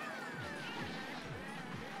consequences.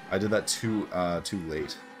 I did that too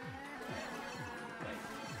late.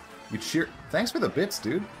 You cheer. Thanks for the bits,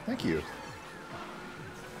 dude. Thank you.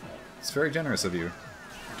 It's very generous of you.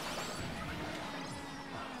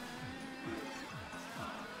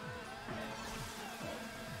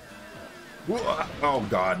 Oh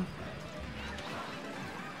god.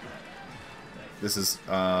 This is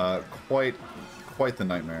quite the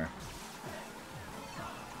nightmare.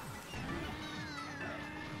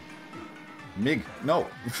 Mig, no.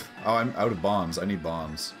 Oh, I'm out of bombs. I need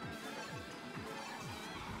bombs.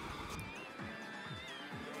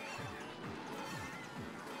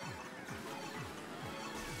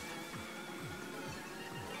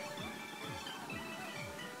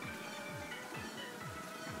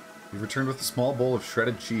 You returned with a small bowl of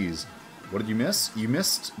shredded cheese. What did you miss? You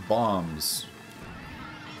missed bombs.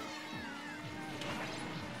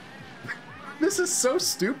 This is so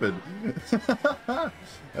stupid. I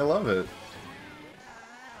love it.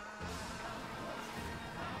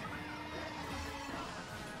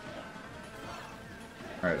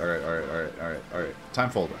 Alright.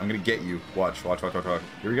 Time fold. I'm gonna get you. Watch. Here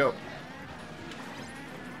we go.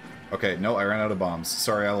 Okay, no, I ran out of bombs.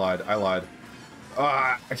 Sorry, I lied.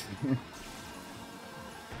 Ah!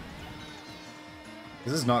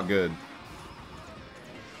 This is not good.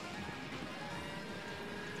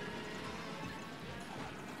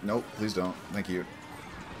 Nope, please don't. Thank you.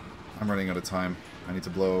 I'm running out of time. I need to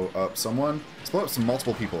blow up someone. Let's blow up some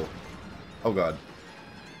multiple people. Oh god.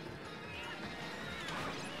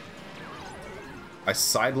 I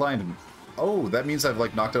sidelined him. Oh, that means I've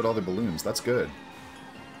like knocked out all the balloons. That's good.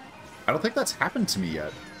 I don't think that's happened to me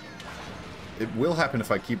yet. It will happen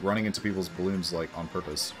if I keep running into people's balloons like on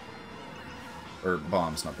purpose. Or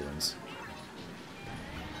bombs, not balloons.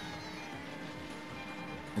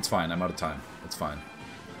 It's fine, I'm out of time. It's fine.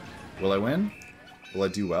 Will I win? Will I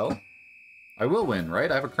do well? I will win,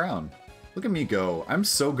 right? I have a crown. Look at me go. I'm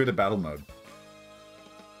so good at battle mode.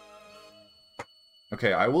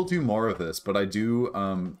 Okay, I will do more of this, but I do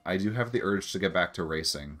have the urge to get back to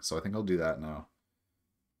racing, so I think I'll do that now.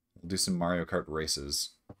 We'll do some Mario Kart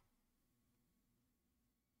races.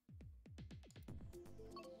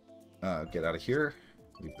 Get out of here.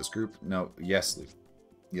 Leave this group. No, yes, leave.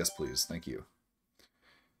 Yes, please. Thank you.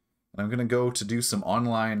 I'm gonna go to do some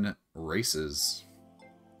online races.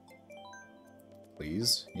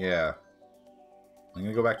 Please? Yeah. I'm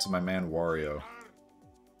gonna go back to my man Wario.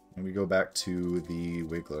 And we go back to the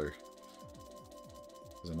Wiggler.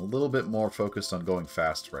 Because I'm a little bit more focused on going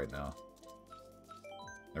fast right now.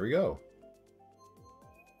 There we go.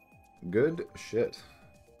 Good shit.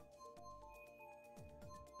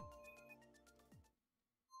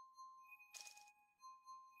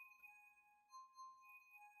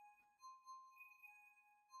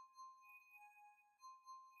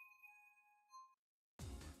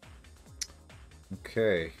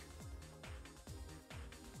 Okay.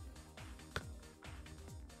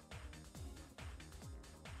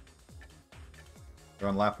 We're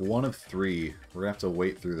on lap 1 of 3. We're gonna have to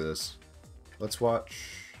wait through this. Let's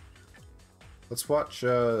watch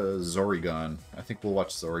Zorrigon. I think we'll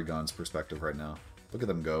watch Zorrigon's perspective right now. Look at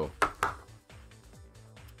them go.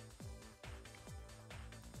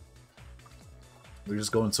 They're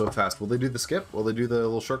just going so fast. Will they do the skip? Will they do the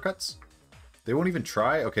little shortcuts? They won't even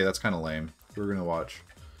try? Okay, that's kind of lame. We're going to watch.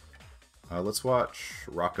 Let's watch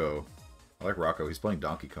Rocco. I like Rocco. He's playing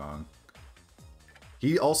Donkey Kong.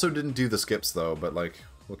 He also didn't do the skips, though, but, like,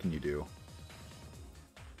 what can you do?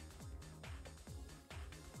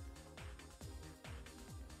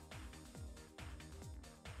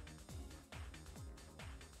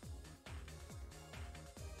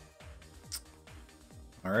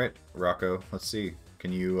 Alright, Rocco, let's see.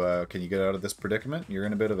 Can you get out of this predicament? You're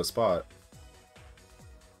in a bit of a spot.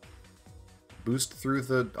 Boost through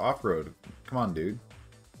the off-road. Come on, dude.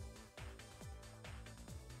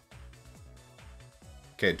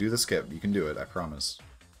 Okay, do the skip. You can do it, I promise.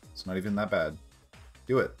 It's not even that bad.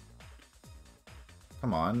 Do it.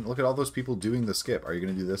 Come on, look at all those people doing the skip. Are you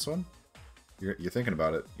going to do this one? You're thinking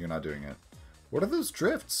about it. You're not doing it. What are those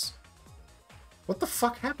drifts? What the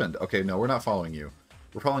fuck happened? Okay, no, we're not following you.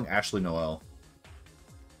 We're following Ashley Noel.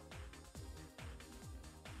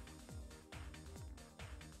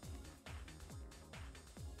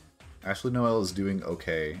 Ashley Noel is doing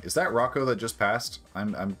okay. Is that Rocco that just passed?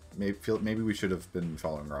 Maybe we should have been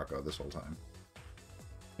following Rocco this whole time.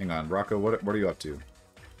 Hang on, Rocco, what are you up to?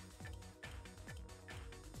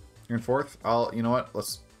 You're in fourth? You know what?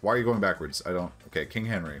 Why are you going backwards? Okay, King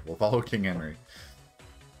Henry. We'll follow King Henry.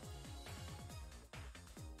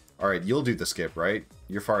 Alright, you'll do the skip, right?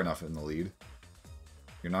 You're far enough in the lead.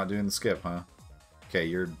 You're not doing the skip, huh?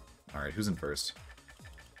 Okay, alright, who's in first?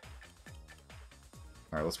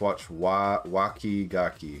 Alright, let's watch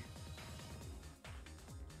Wakigaki.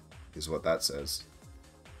 Is what that says.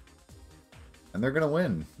 And they're gonna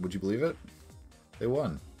win. Would you believe it? They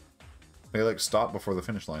won. They, like, stopped before the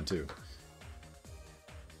finish line, too.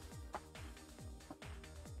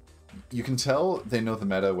 You can tell they know the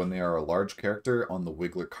meta when they are a large character on the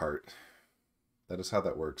Wiggler cart. That is how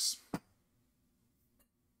that works.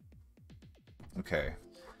 Okay.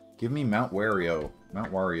 Give me Mount Wario.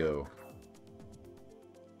 Mount Wario.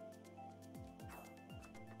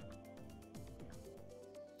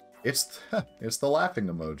 It's the laughing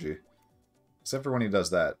emoji. Except for when he does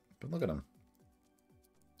that. But look at him.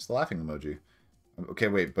 It's the laughing emoji. Okay,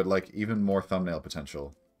 wait, but like even more thumbnail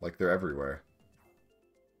potential. Like they're everywhere.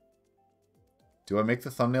 Do I make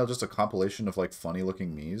the thumbnail just a compilation of like funny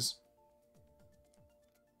looking me's?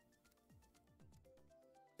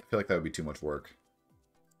 I feel like that would be too much work.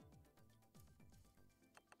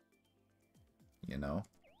 You know?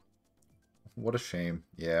 What a shame.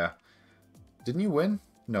 Yeah. Didn't you win?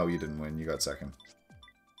 No, you didn't win. You got second.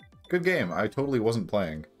 Good game. I totally wasn't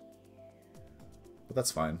playing. But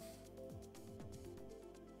that's fine.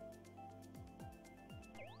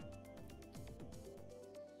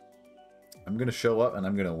 I'm gonna show up and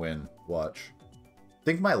I'm gonna win. Watch. I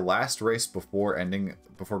think my last race before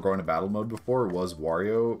going to battle mode before was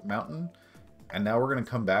Wario Mountain. And now we're gonna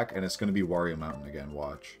come back and it's gonna be Wario Mountain again.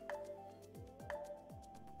 Watch.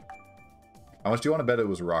 How much do you want to bet it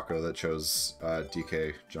was Rocco that chose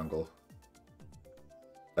DK Jungle?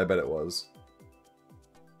 I bet it was.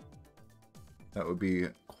 That would be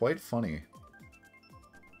quite funny.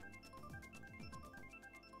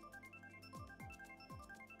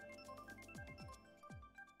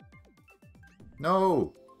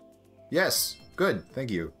 No! Yes! Good! Thank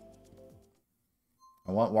you.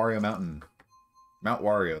 I want Wario Mountain. Mount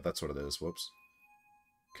Wario, that's what it is. Whoops.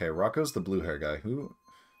 Okay, Rocco's the blue hair guy. Who?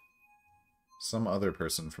 Some other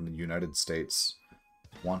person from the United States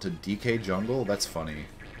wanted DK Jungle? That's funny.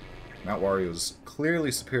 Mount Wario's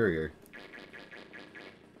clearly superior.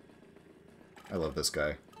 I love this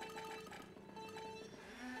guy.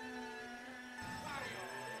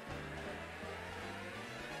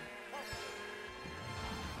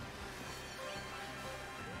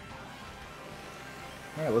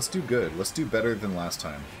 Alright, let's do good. Let's do better than last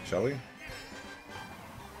time, shall we?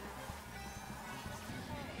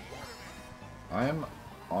 I am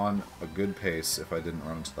on a good pace. If I didn't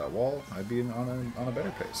run into that wall, I'd be on a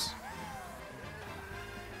better pace.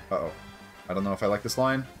 Uh-oh. I don't know if I like this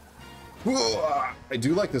line. I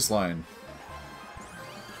do like this line.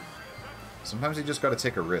 Sometimes you just gotta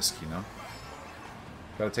take a risk, you know?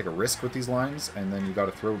 Gotta take a risk with these lines, and then you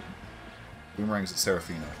gotta throw boomerangs at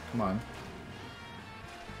Serafina. Come on.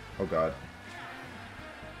 Oh god.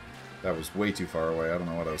 That was way too far away. I don't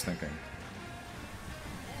know what I was thinking.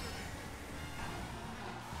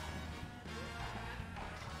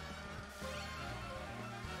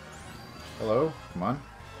 Hello? Come on.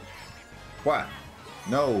 What?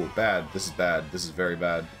 No! Bad. This is bad. This is very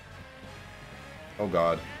bad. Oh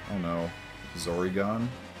god. Oh no. Zorigon?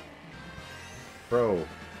 Bro.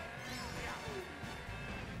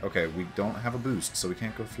 Okay, we don't have a boost, so we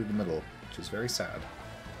can't go through the middle. which is very sad.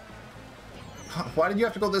 Why did you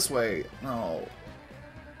have to go this way? No.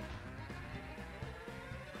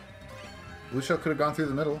 Blue Shell could have gone through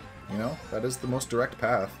the middle, you know? That is the most direct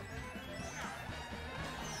path.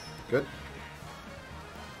 Good.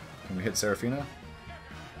 Can we hit Seraphina?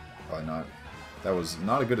 Probably not. That was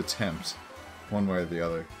not a good attempt, one way or the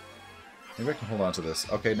other. Maybe I can hold on to this.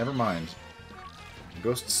 Okay, never mind. The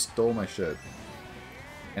ghost stole my shit.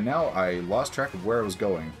 And now I lost track of where I was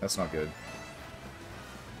going. That's not good.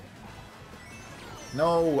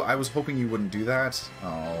 No, I was hoping you wouldn't do that.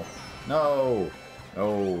 Oh, no.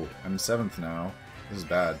 No, I'm 7th now. This is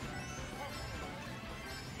bad.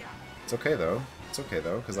 It's okay, though. It's okay,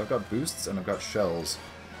 though, because I've got boosts and I've got shells.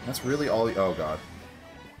 That's really all the... Oh, God.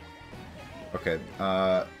 Okay,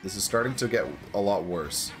 this is starting to get a lot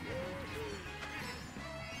worse.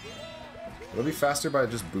 Will it be faster by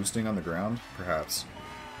just boosting on the ground? Perhaps.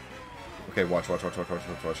 Okay, watch.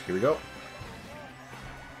 Here we go.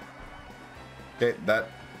 Okay, that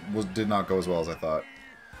did not go as well as I thought.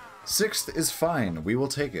 6th is fine. We will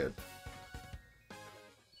take it.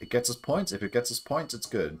 It gets us points. If it gets us points, it's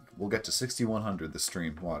good. We'll get to 6,100 this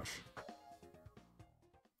stream. Watch.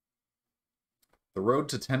 The road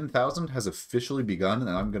to 10,000 has officially begun, and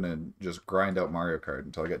I'm going to just grind out Mario Kart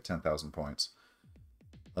until I get 10,000 points.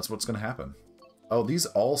 That's what's going to happen. Oh, these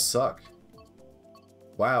all suck.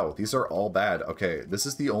 Wow, these are all bad. Okay, this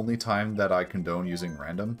is the only time that I condone using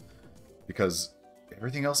random, because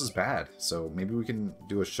everything else is bad. So maybe we can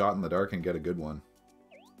do a shot in the dark and get a good one.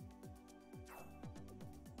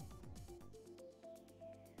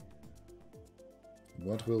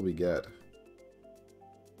 What will we get?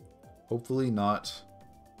 Hopefully not...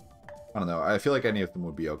 I don't know. I feel like any of them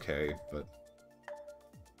would be okay, but...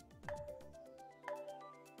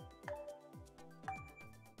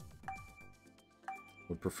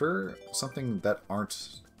 Would prefer something that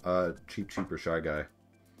aren't Cheap or Shy Guy.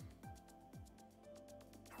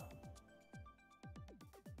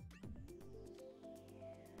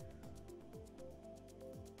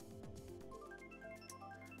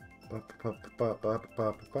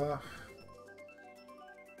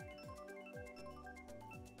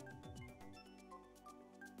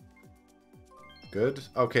 Good.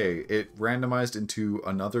 Okay, it randomized into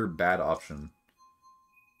another bad option.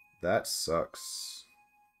 That sucks.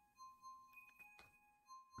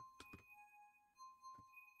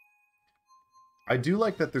 I do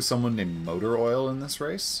like that there's someone named Motor Oil in this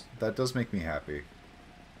race. That does make me happy.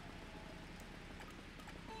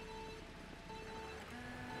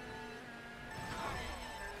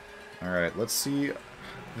 Alright, let's see.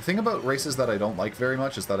 The thing about races that I don't like very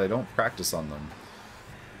much is that I don't practice on them.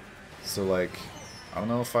 So, like, I don't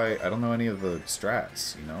know if I don't know any of the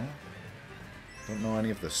strats, you know? Don't know any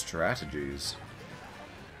of the strategies.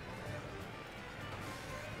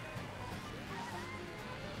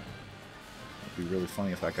 It'd be really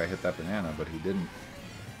funny if that guy hit that banana, but he didn't.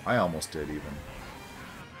 I almost did, even.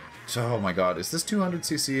 So, oh my god, is this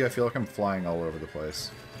 200cc? I feel like I'm flying all over the place.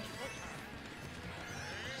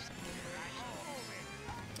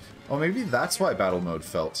 Oh, maybe that's why battle mode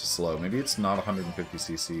felt slow. Maybe it's not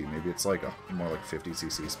 150cc. Maybe it's like more like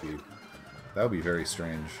 50cc speed. That would be very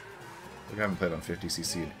strange. Like I haven't played on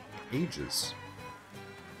 50cc in ages.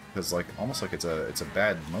 Because like almost like it's a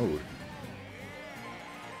bad mode.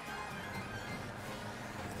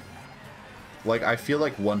 Like I feel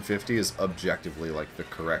like 150 is objectively like the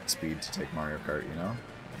correct speed to take Mario Kart, you know?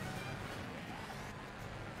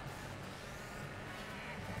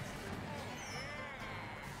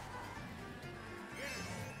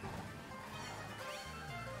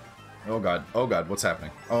 Oh god, what's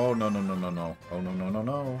happening? Oh no. Oh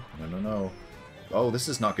no. Oh, this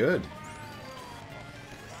is not good.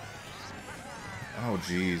 Oh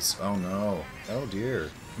jeez, oh no. Oh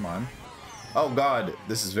dear, come on. Oh god,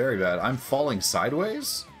 this is very bad. I'm falling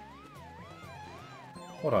sideways?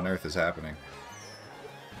 What on earth is happening?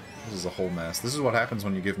 This is a whole mess. This is what happens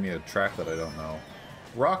when you give me a track that I don't know.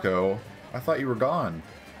 Rocco, I thought you were gone.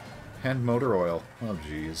 And Motor Oil. Oh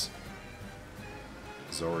jeez.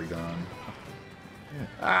 Zorigon.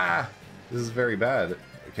 Ah! This is very bad.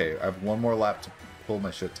 Okay, I have one more lap to pull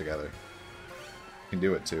my shit together. Can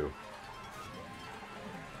do it too.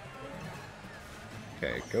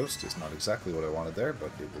 Okay, Ghost is not exactly what I wanted there,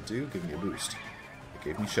 but it will do. Give me a boost. It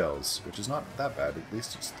gave me shells, which is not that bad. At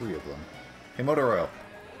least it's 3 of them. Hey, Motor Oil.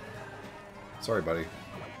 Sorry, buddy.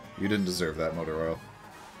 You didn't deserve that, Motor Oil.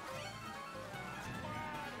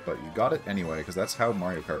 But you got it anyway, because that's how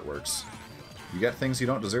Mario Kart works. You get things you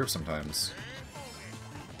don't deserve sometimes.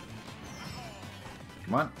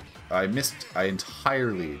 Come on. I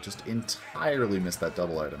entirely missed that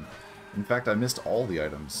double item. In fact, I missed all the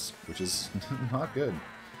items, which is not good.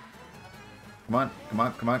 Come on, come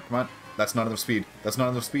on, come on, come on. That's not enough speed. That's not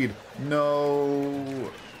enough speed.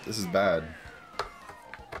 No! This is bad.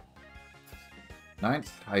 9th?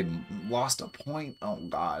 I lost a point? Oh,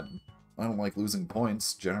 God. I don't like losing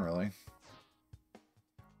points, generally.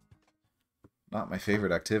 Not my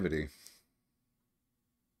favorite activity.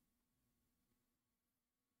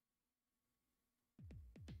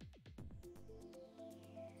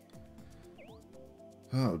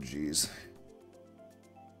 Oh, jeez.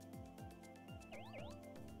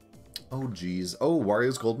 Oh, jeez. Oh,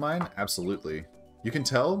 Wario's Gold Mine? Absolutely. You can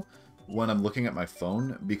tell when I'm looking at my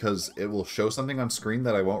phone because it will show something on screen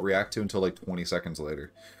that I won't react to until like 20 seconds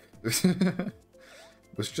later.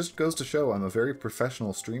 Which just goes to show I'm a very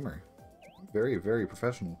professional streamer. Very, very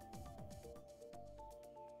professional.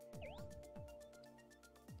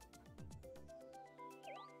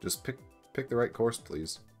 Just pick the right course,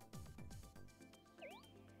 please.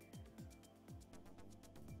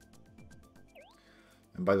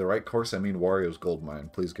 And by the right course, I mean Wario's Gold Mine.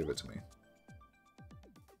 Please give it to me.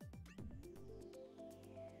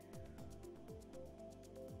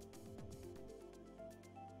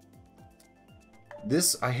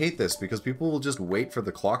 I hate this because people will just wait for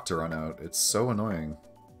the clock to run out. It's so annoying.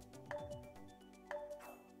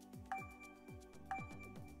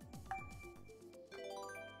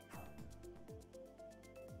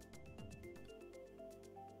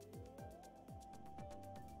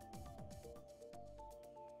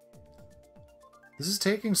 This is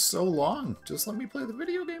taking so long. Just let me play the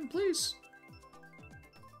video game, please.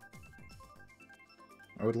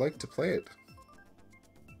 I would like to play it.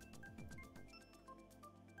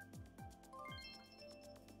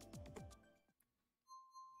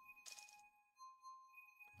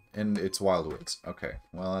 And it's Wildwoods. Okay,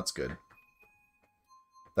 well, that's good.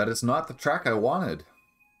 That is not the track I wanted.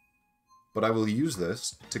 But I will use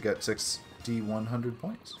this to get 6,100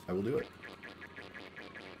 points. I will do it.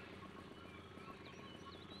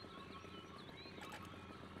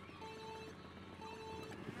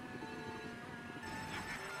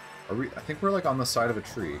 Are we? I think we're like on the side of a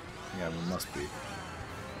tree. Yeah, we must be.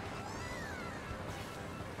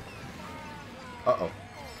 Uh-oh.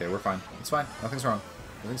 Okay, we're fine. It's fine. Nothing's wrong.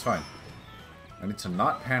 Everything's fine. I need to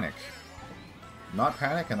not panic. Not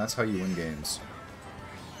panic, and that's how you win games.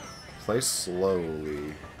 Play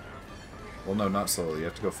slowly. Well, no, not slowly. You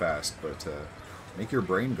have to go fast, but make your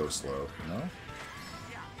brain go slow, you know?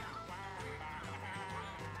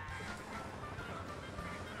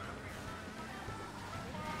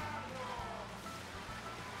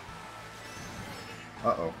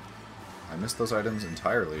 Uh-oh. I missed those items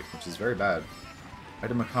entirely, which is very bad.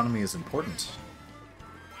 Item economy is important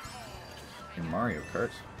in Mario Kart.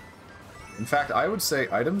 In fact, I would say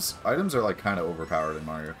items are like kind of overpowered in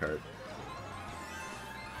Mario Kart.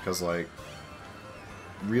 Because like,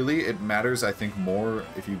 really it matters I think more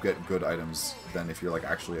if you get good items than if you're like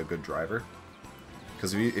actually a good driver.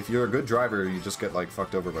 Because if you're a good driver, you just get like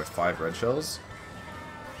fucked over by 5 red shells.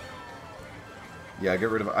 Yeah, get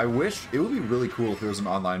rid of it. I wish it would be really cool if there was an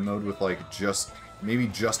online mode with like maybe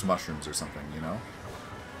just mushrooms or something, you know?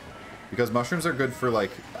 Because mushrooms are good for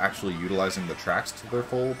like actually utilizing the tracks to their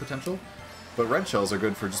full potential, but red shells are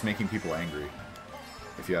good for just making people angry.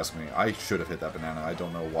 If you ask me, I should have hit that banana. I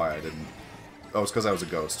don't know why I didn't. Oh, it's because I was a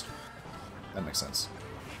ghost. That makes sense.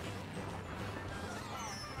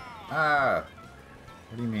 Ah!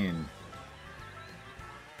 What do you mean?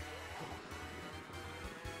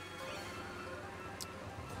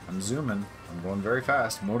 I'm zooming. I'm going very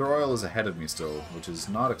fast. Motor oil is ahead of me still, which is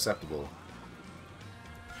not acceptable.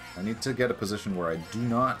 I need to get a position where I do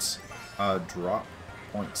not drop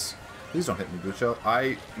points. Please don't hit me, boot shell.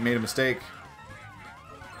 I made a mistake.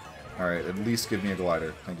 Alright, at least give me a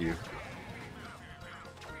glider. Thank you.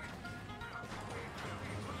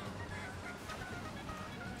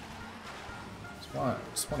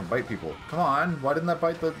 Just want to bite people. Come on! Why didn't that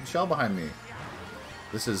bite the shell behind me?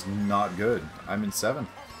 This is not good. I'm in 7th.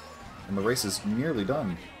 And the race is nearly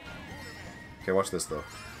done. Okay, watch this, though.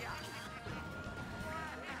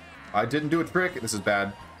 I didn't do a trick! This is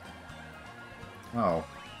bad. Oh.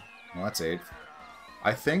 Well, that's 8th.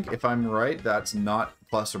 I think, if I'm right, that's not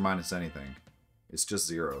plus or minus anything. It's just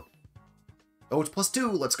 0. Oh, it's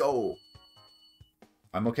 +2! Let's go!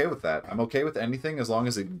 I'm okay with that. I'm okay with anything as long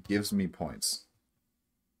as it gives me points.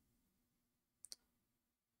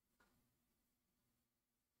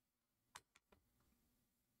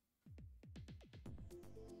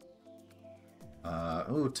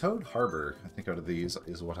 Oh, Toad Harbor, I think out of these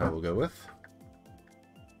is what I will go with.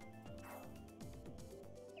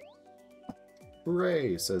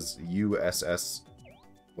 Hooray, says USS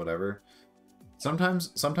whatever.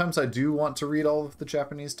 Sometimes I do want to read all of the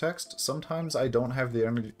Japanese text. Sometimes I don't have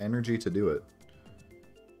the energy to do it.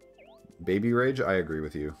 Baby Rage, I agree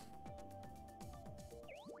with you.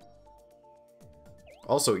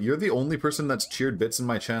 Also, you're the only person that's cheered Bits in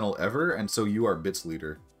my channel ever, and so you are Bits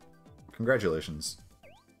leader. Congratulations.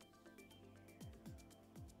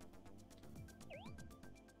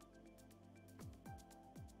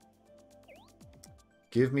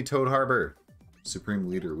 Give me Toad Harbor. Supreme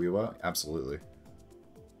Leader Weewa? Absolutely.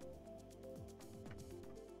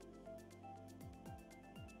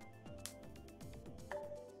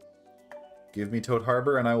 Give me Toad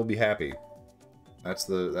Harbor and I will be happy. That's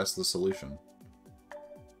the solution.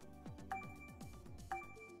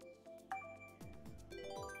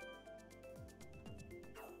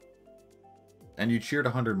 And you cheered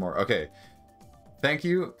 100 more. Okay. Thank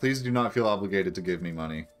you. Please do not feel obligated to give me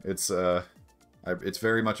money. It's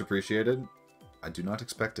very much appreciated. I do not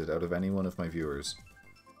expect it out of any one of my viewers.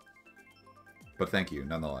 But thank you,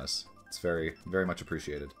 nonetheless. It's very, very much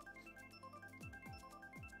appreciated.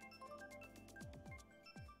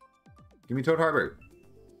 Give me Toad Harbor.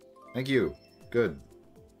 Thank you. Good.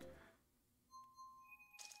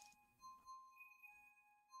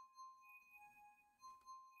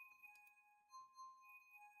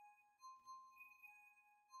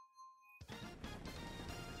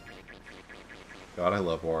 God, I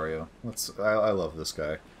love Wario. I love this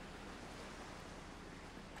guy.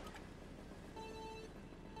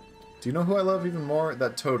 Do you know who I love even more?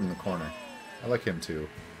 That Toad in the corner. I like him too.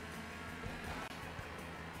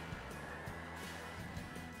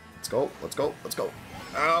 Let's go, let's go, let's go.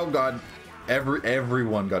 Oh god.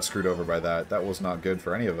 Everyone got screwed over by that. That was not good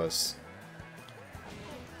for any of us.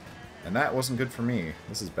 And that wasn't good for me.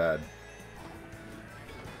 This is bad.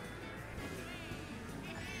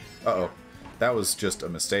 Uh-oh. That was just a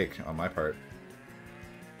mistake on my part.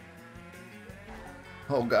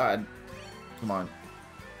 Oh god. Come on.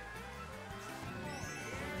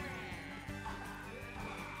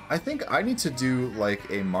 I think I need to do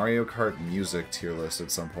like a Mario Kart music tier list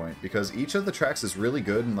at some point, because each of the tracks is really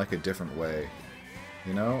good in like a different way.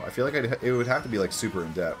 You know? I feel like it would have to be like super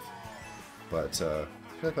in-depth. But I feel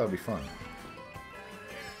like that would be fun.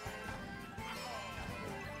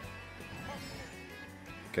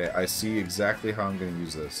 Okay, I see exactly how I'm going to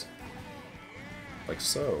use this. Like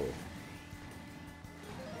so.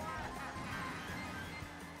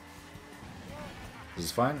 This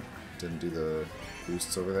is fine. Didn't do the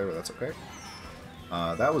boosts over there, but that's okay.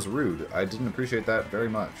 That was rude. I didn't appreciate that very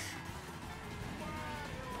much.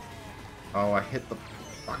 Oh, I hit the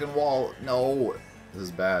fucking wall. No! This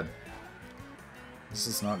is bad. This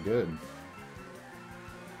is not good.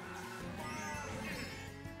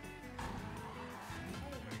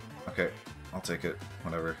 Okay, I'll take it.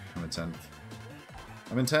 Whatever. I'm in 10th.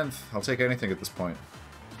 I'm in 10th. I'll take anything at this point.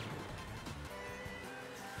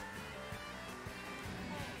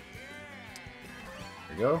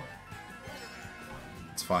 There we go.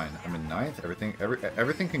 It's fine. I'm in 9th.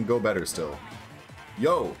 Everything can go better still.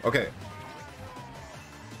 Yo! Okay.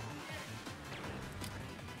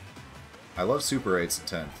 I love Super 8s at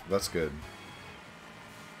 10th. That's good.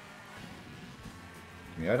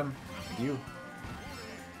 Give me item. Thank you.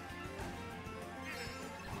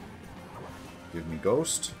 Give me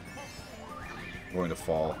Ghost. I'm going to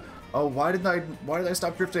fall. Oh, why did I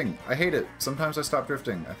stop drifting? I hate it. Sometimes I stop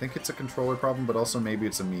drifting. I think it's a controller problem, but also maybe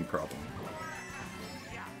it's a me problem.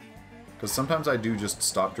 Because sometimes I do just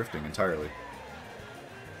stop drifting entirely.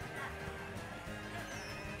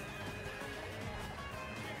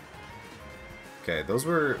 Okay, those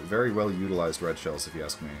were very well utilized red shells, if you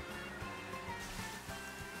ask me.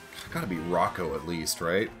 Gotta be Rocco at least,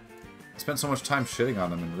 right? I spent so much time shitting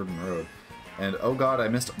on him in Ribbon Road. And oh god, I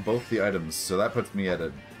missed both the items, so that puts me at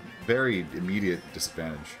a very immediate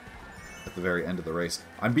disadvantage at the very end of the race.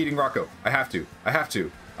 I'm beating Rocco. I have to. I have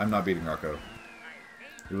to. I'm not beating Rocco.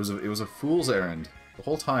 It was a fool's errand the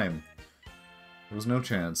whole time. There was no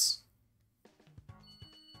chance.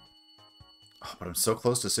 Oh, but I'm so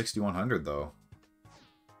close to 6100 though.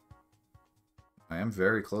 I am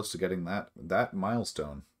very close to getting that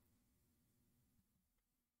milestone.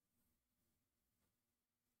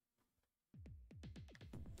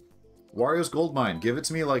 Wario's Gold Mine. Give it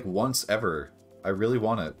to me like once ever. I really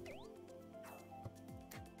want it.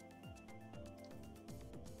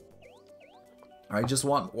 I just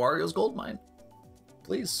want Wario's Gold Mine.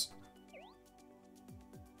 Please.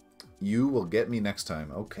 You will get me next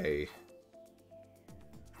time. Okay.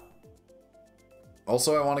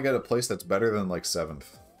 Also, I want to get a place that's better than like 7th.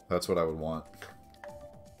 That's what I would want.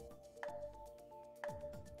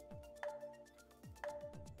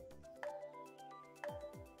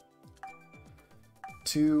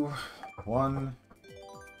 2, 1.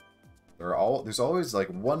 There's always like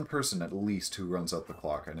one person at least who runs out the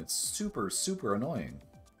clock, and it's super, super annoying.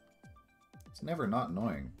 It's never not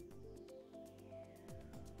annoying.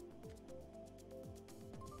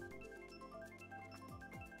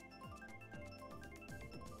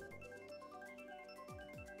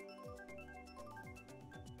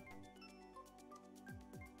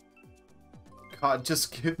 God,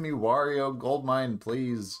 just give me Wario Goldmine,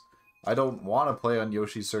 please. I don't want to play on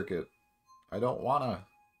Yoshi's Circuit. I don't want to.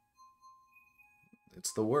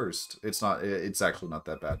 It's the worst. It's not. It's actually not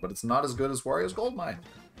that bad, but it's not as good as Wario's Goldmine.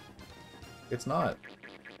 It's not.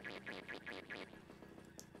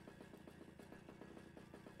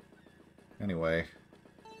 Anyway.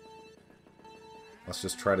 Let's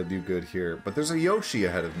just try to do good here. But there's a Yoshi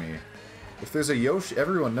ahead of me. If there's a Yoshi,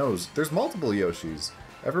 everyone knows. There's multiple Yoshis.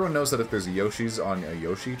 Everyone knows that if there's Yoshis on a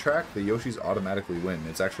Yoshi track, the Yoshis automatically win.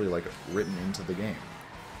 It's actually, like, written into the game.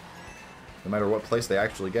 No matter what place they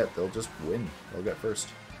actually get, they'll just win. They'll get first.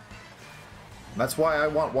 And that's why I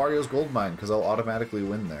want Wario's Goldmine, because I'll automatically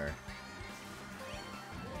win there.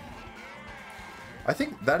 I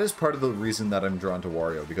think that is part of the reason that I'm drawn to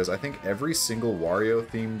Wario, because I think every single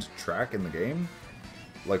Wario-themed track in the game,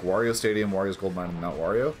 like Wario Stadium, Wario's Goldmine, and Mount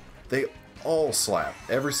Wario, they all slap.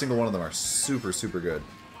 Every single one of them are super, super good.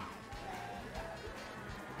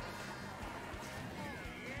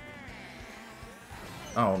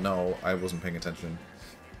 Oh no, I wasn't paying attention.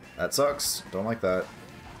 That sucks. Don't like that.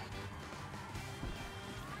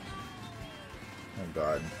 Oh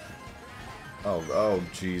god. Oh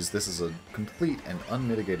jeez, this is a complete and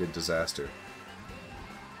unmitigated disaster.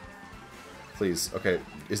 Please, okay.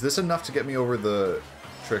 Is this enough to get me over the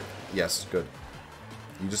trick? Yes, good.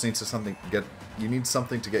 You just need something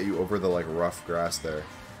to get you over the like rough grass there.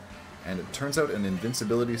 And it turns out an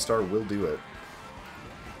invincibility star will do it.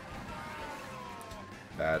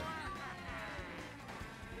 Bad.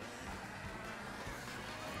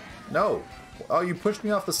 No! Oh, you pushed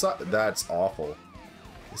me off the side. That's awful.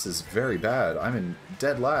 This is very bad. I'm in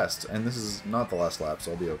dead last, and this is not the last lap,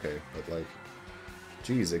 so I'll be okay. But like,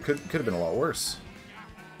 geez, it could have been a lot worse.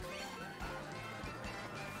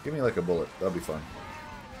 Give me like a bullet. That'll be fun.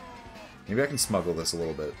 Maybe I can smuggle this a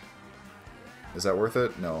little bit. Is that worth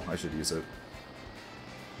it? No, I should use it.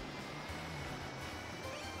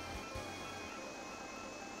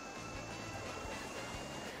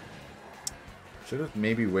 Should have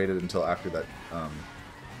maybe waited until after that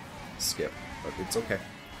skip, but it's okay.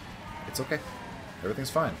 It's okay.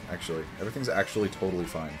 Everything's fine, actually. Everything's actually totally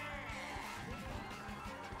fine.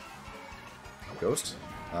 Ghost?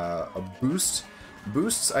 A boost?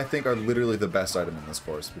 Boosts, I think, are literally the best item in this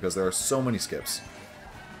course, because there are so many skips.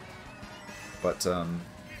 But, if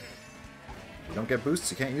you don't get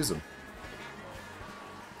boosts, you can't use them.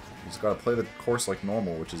 You just gotta play the course like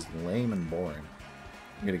normal, which is lame and boring.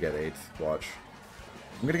 I'm gonna get 8th, watch.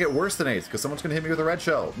 I'm gonna get worse than 8th, because someone's gonna hit me with a red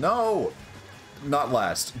shell. No! Not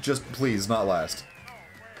last. Just, please, not last.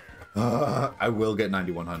 I will get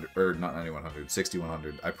 9100, or not 9100,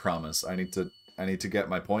 6100. I promise. I need to get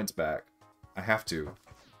my points back. I have to.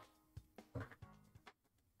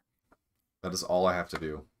 That is all I have to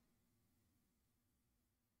do.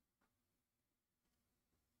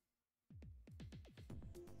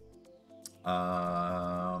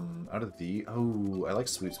 Out of the... Oh, I like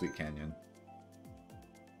Sweet Sweet Canyon.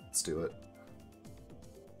 Let's do it.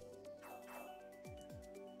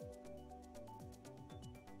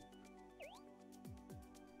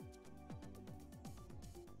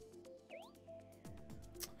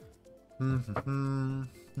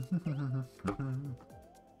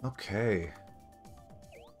 Okay.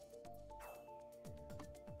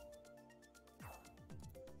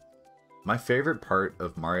 My favorite part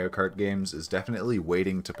of Mario Kart games is definitely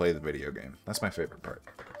waiting to play the video game. That's my favorite part.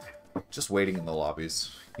 Just waiting in the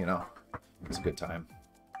lobbies, you know? It's a good time.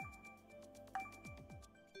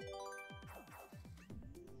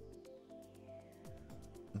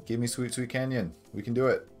 Give me Sweet Sweet Canyon. We can do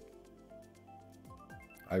it.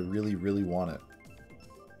 I really, really want it.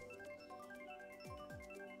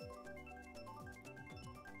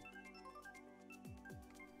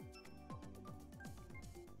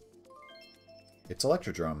 It's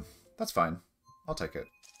Electrodrome. That's fine. I'll take it.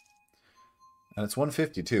 And it's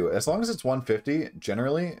 150 too. As long as it's 150,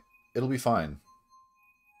 generally, it'll be fine.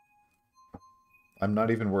 I'm not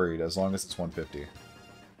even worried as long as it's 150.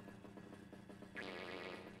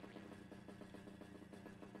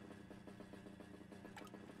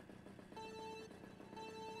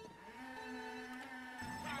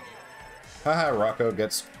 Haha, Rocco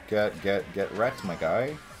get wrecked, my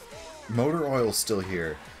guy. Motor oil's still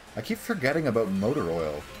here. I keep forgetting about motor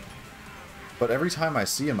oil. But every time I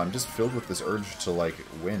see him, I'm just filled with this urge to, like,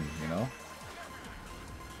 win, you know?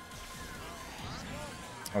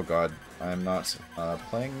 Oh god, I am not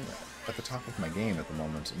playing at the top of my game at the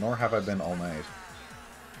moment, nor have I been all night.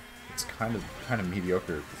 It's kind of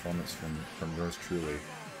mediocre performance from yours truly.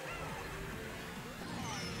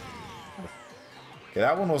 Okay,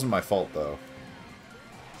 that one wasn't my fault, though.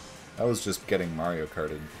 That was just getting Mario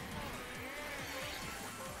Karted.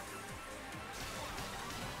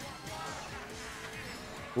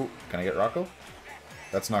 Ooh, can I get Rocco?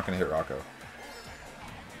 That's not going to hit Rocco.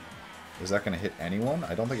 Is that going to hit anyone?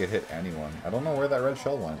 I don't think it hit anyone. I don't know where that red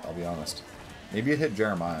shell went, I'll be honest. Maybe it hit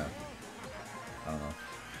Jeremiah. I don't know.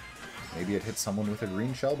 Maybe it hit someone with a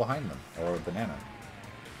green shell behind them, or a banana.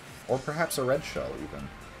 Or perhaps a red shell, even.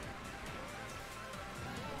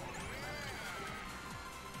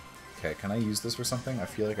 Okay, can I use this for something? I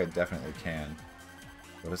feel like I definitely can.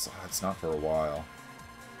 But it's not for a while.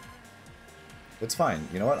 It's fine.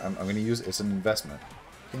 You know what? I'm going to use... It's an investment.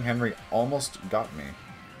 King Henry almost got me.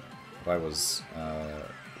 But I was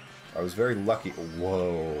very lucky.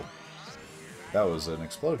 Whoa. That was an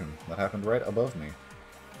explosion. That happened right above me.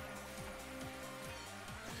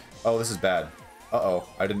 Oh, this is bad. Uh-oh.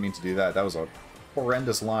 I didn't mean to do that. That was a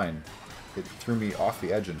horrendous line. It threw me off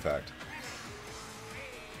the edge, in fact.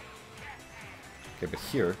 Okay, but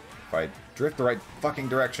here, if I drift the right fucking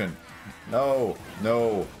direction... No!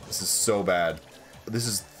 No! This is so bad. This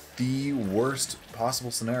is the worst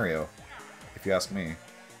possible scenario, if you ask me.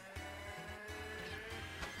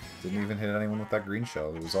 Didn't even hit anyone with that green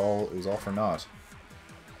shell. It was all for naught.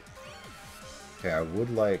 Okay, I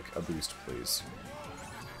would like a boost, please.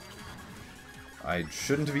 I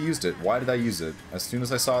shouldn't have used it. Why did I use it? As soon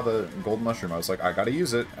as I saw the gold mushroom, I was like, I gotta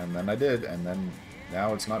use it, and then I did, and then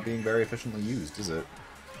now it's not being very efficiently used, is it?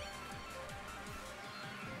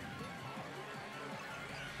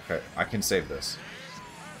 Okay, I can save this.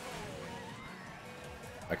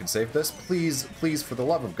 I can save this? Please, please, for the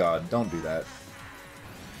love of God, don't do that.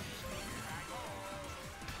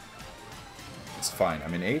 It's fine.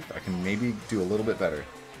 I'm in 8th. I can maybe do a little bit better.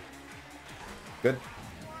 Good.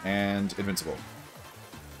 And invincible.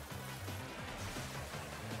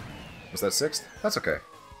 Was that 6th? That's okay.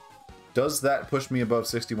 Does that push me above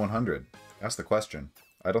 6,100? That's the question.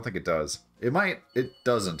 I don't think it does. It might. It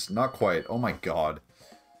doesn't. Not quite. Oh my god.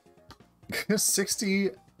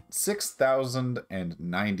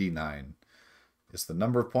 66,099 is the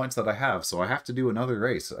number of points that I have, so I have to do another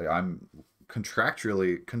race. I'm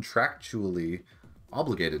contractually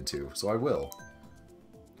obligated to, so I will.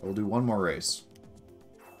 I will do one more race.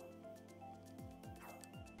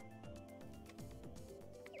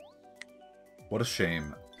 What a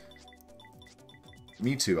shame.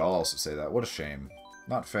 Me too, I'll also say that. What a shame.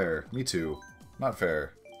 Not fair. Me too. Not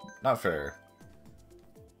fair. Not fair.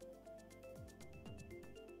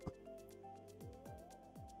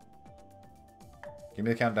 Give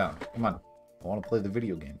me the countdown. Come on. I want to play the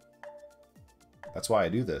video game. That's why I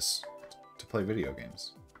do this. To play video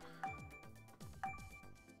games.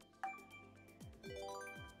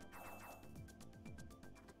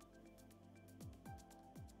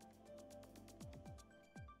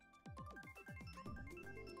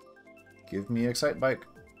 Give me Excite Bike,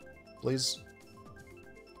 please.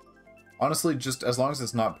 Honestly, just as long as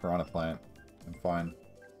it's not Piranha Plant, I'm fine.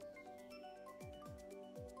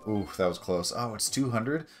 Ooh, that was close. Oh, it's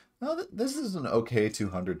 200? No, this is an okay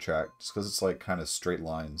 200 track, just because it's like kind of straight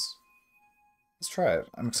lines. Let's try it.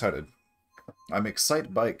 I'm excited. I'm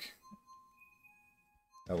Excite Bike.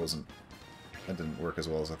 That didn't work as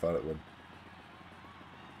well as I thought it would.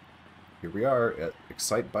 Here we are at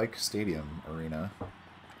Excite Bike Stadium Arena.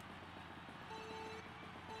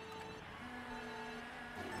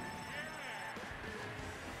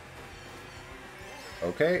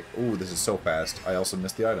 Okay. Ooh, this is so fast. I also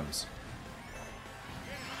missed the items.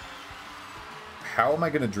 How am I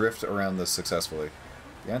going to drift around this successfully?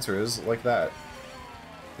 The answer is, like that.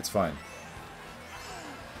 It's fine.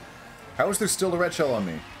 How is there still a red shell on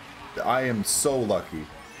me? I am so lucky.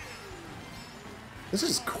 This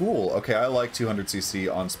is cool. Okay, I like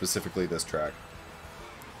 200cc on specifically this track.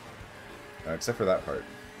 Except for that part.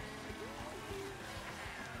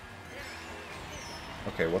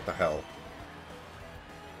 Okay, what the hell?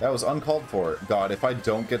 That was uncalled for. God, if I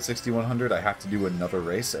don't get 6,100, I have to do another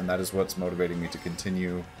race, and that is what's motivating me to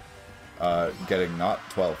continue getting not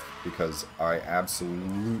 12th, because I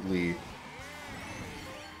absolutely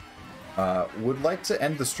would like to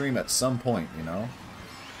end the stream at some point, you know?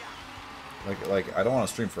 Like I don't want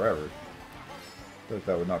to stream forever. I feel like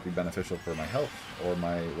that would not be beneficial for my health or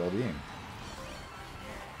my well-being.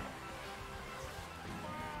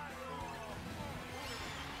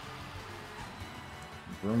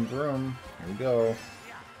 Vroom, vroom. Here we go.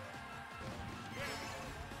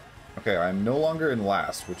 Okay, I'm no longer in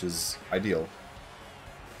last, which is ideal.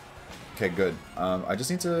 Okay, good. I just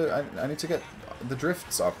need to... I need to get the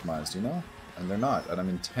drifts optimized, you know? And they're not, and I'm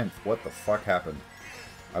in 10th. What the fuck happened?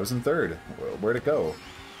 I was in 3rd. Where'd it go?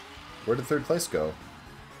 Where did 3rd place go?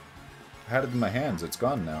 I had it in my hands. It's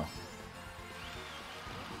gone now.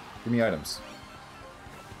 Give me items.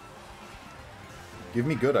 Give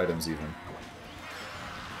me good items, even.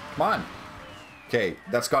 Come on! Okay,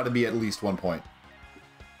 that's got to be at least 1 point.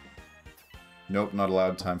 Nope, not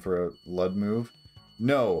allowed. Time for a Lud move.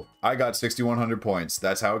 No, I got 6,100 points.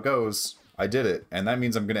 That's how it goes. I did it, and that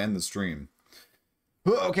means I'm going to end the stream.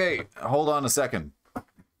 Okay, hold on a second.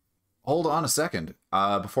 Hold on a second.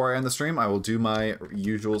 Before I end the stream, I will do my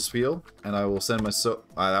usual spiel, and I will send my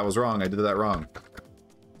that was wrong. I did that wrong.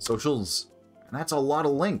 Socials. And that's a lot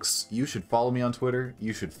of links. You should follow me on Twitter.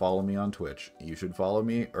 You should follow me on Twitch. You should follow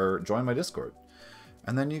me or join my Discord.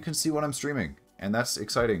 And then you can see what I'm streaming. And that's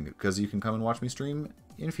exciting because you can come and watch me stream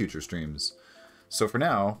in future streams. So for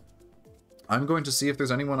now, I'm going to see if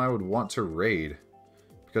there's anyone I would want to raid.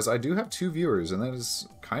 Because I do have 2 viewers, and that is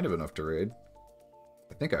kind of enough to raid.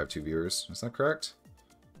 I think I have 2 viewers. Is that correct?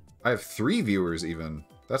 I have 3 viewers, even.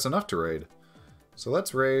 That's enough to raid. So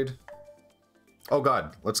let's raid. Oh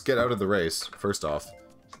god, let's get out of the race, first off.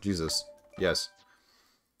 Jesus. Yes.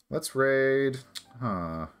 Let's raid...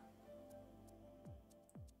 Huh.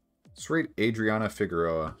 Let's raid Adriana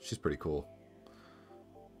Figueroa. She's pretty cool.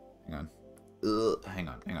 Hang on. Hang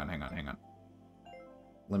on.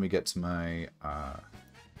 Let me get to my,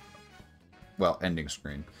 well, ending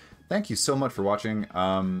screen. Thank you so much for watching.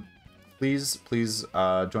 Please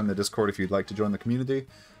join the Discord if you'd like to join the community.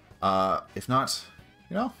 If not,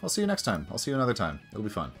 you know, I'll see you next time. I'll see you another time. It'll be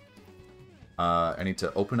fun. I need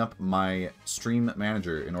to open up my stream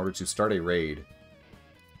manager in order to start a raid.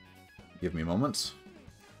 Give me a moment.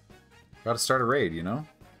 Gotta start a raid, you know?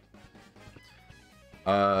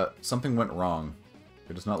 Something went wrong.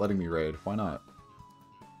 It is not letting me raid. Why not?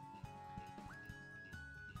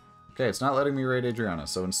 Okay, it's not letting me raid Adriana,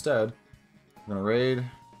 so instead, I'm gonna raid...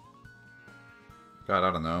 God,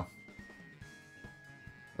 I don't know.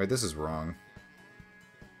 Wait, this is wrong.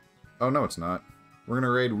 Oh, no, it's not. We're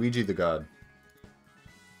gonna raid Ouija the God.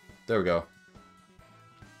 There we go.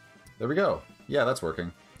 There we go. Yeah, that's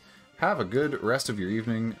working. Have a good rest of your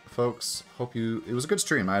evening, folks. Hope you... It was a good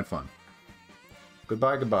stream. I had fun.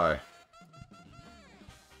 Goodbye, goodbye.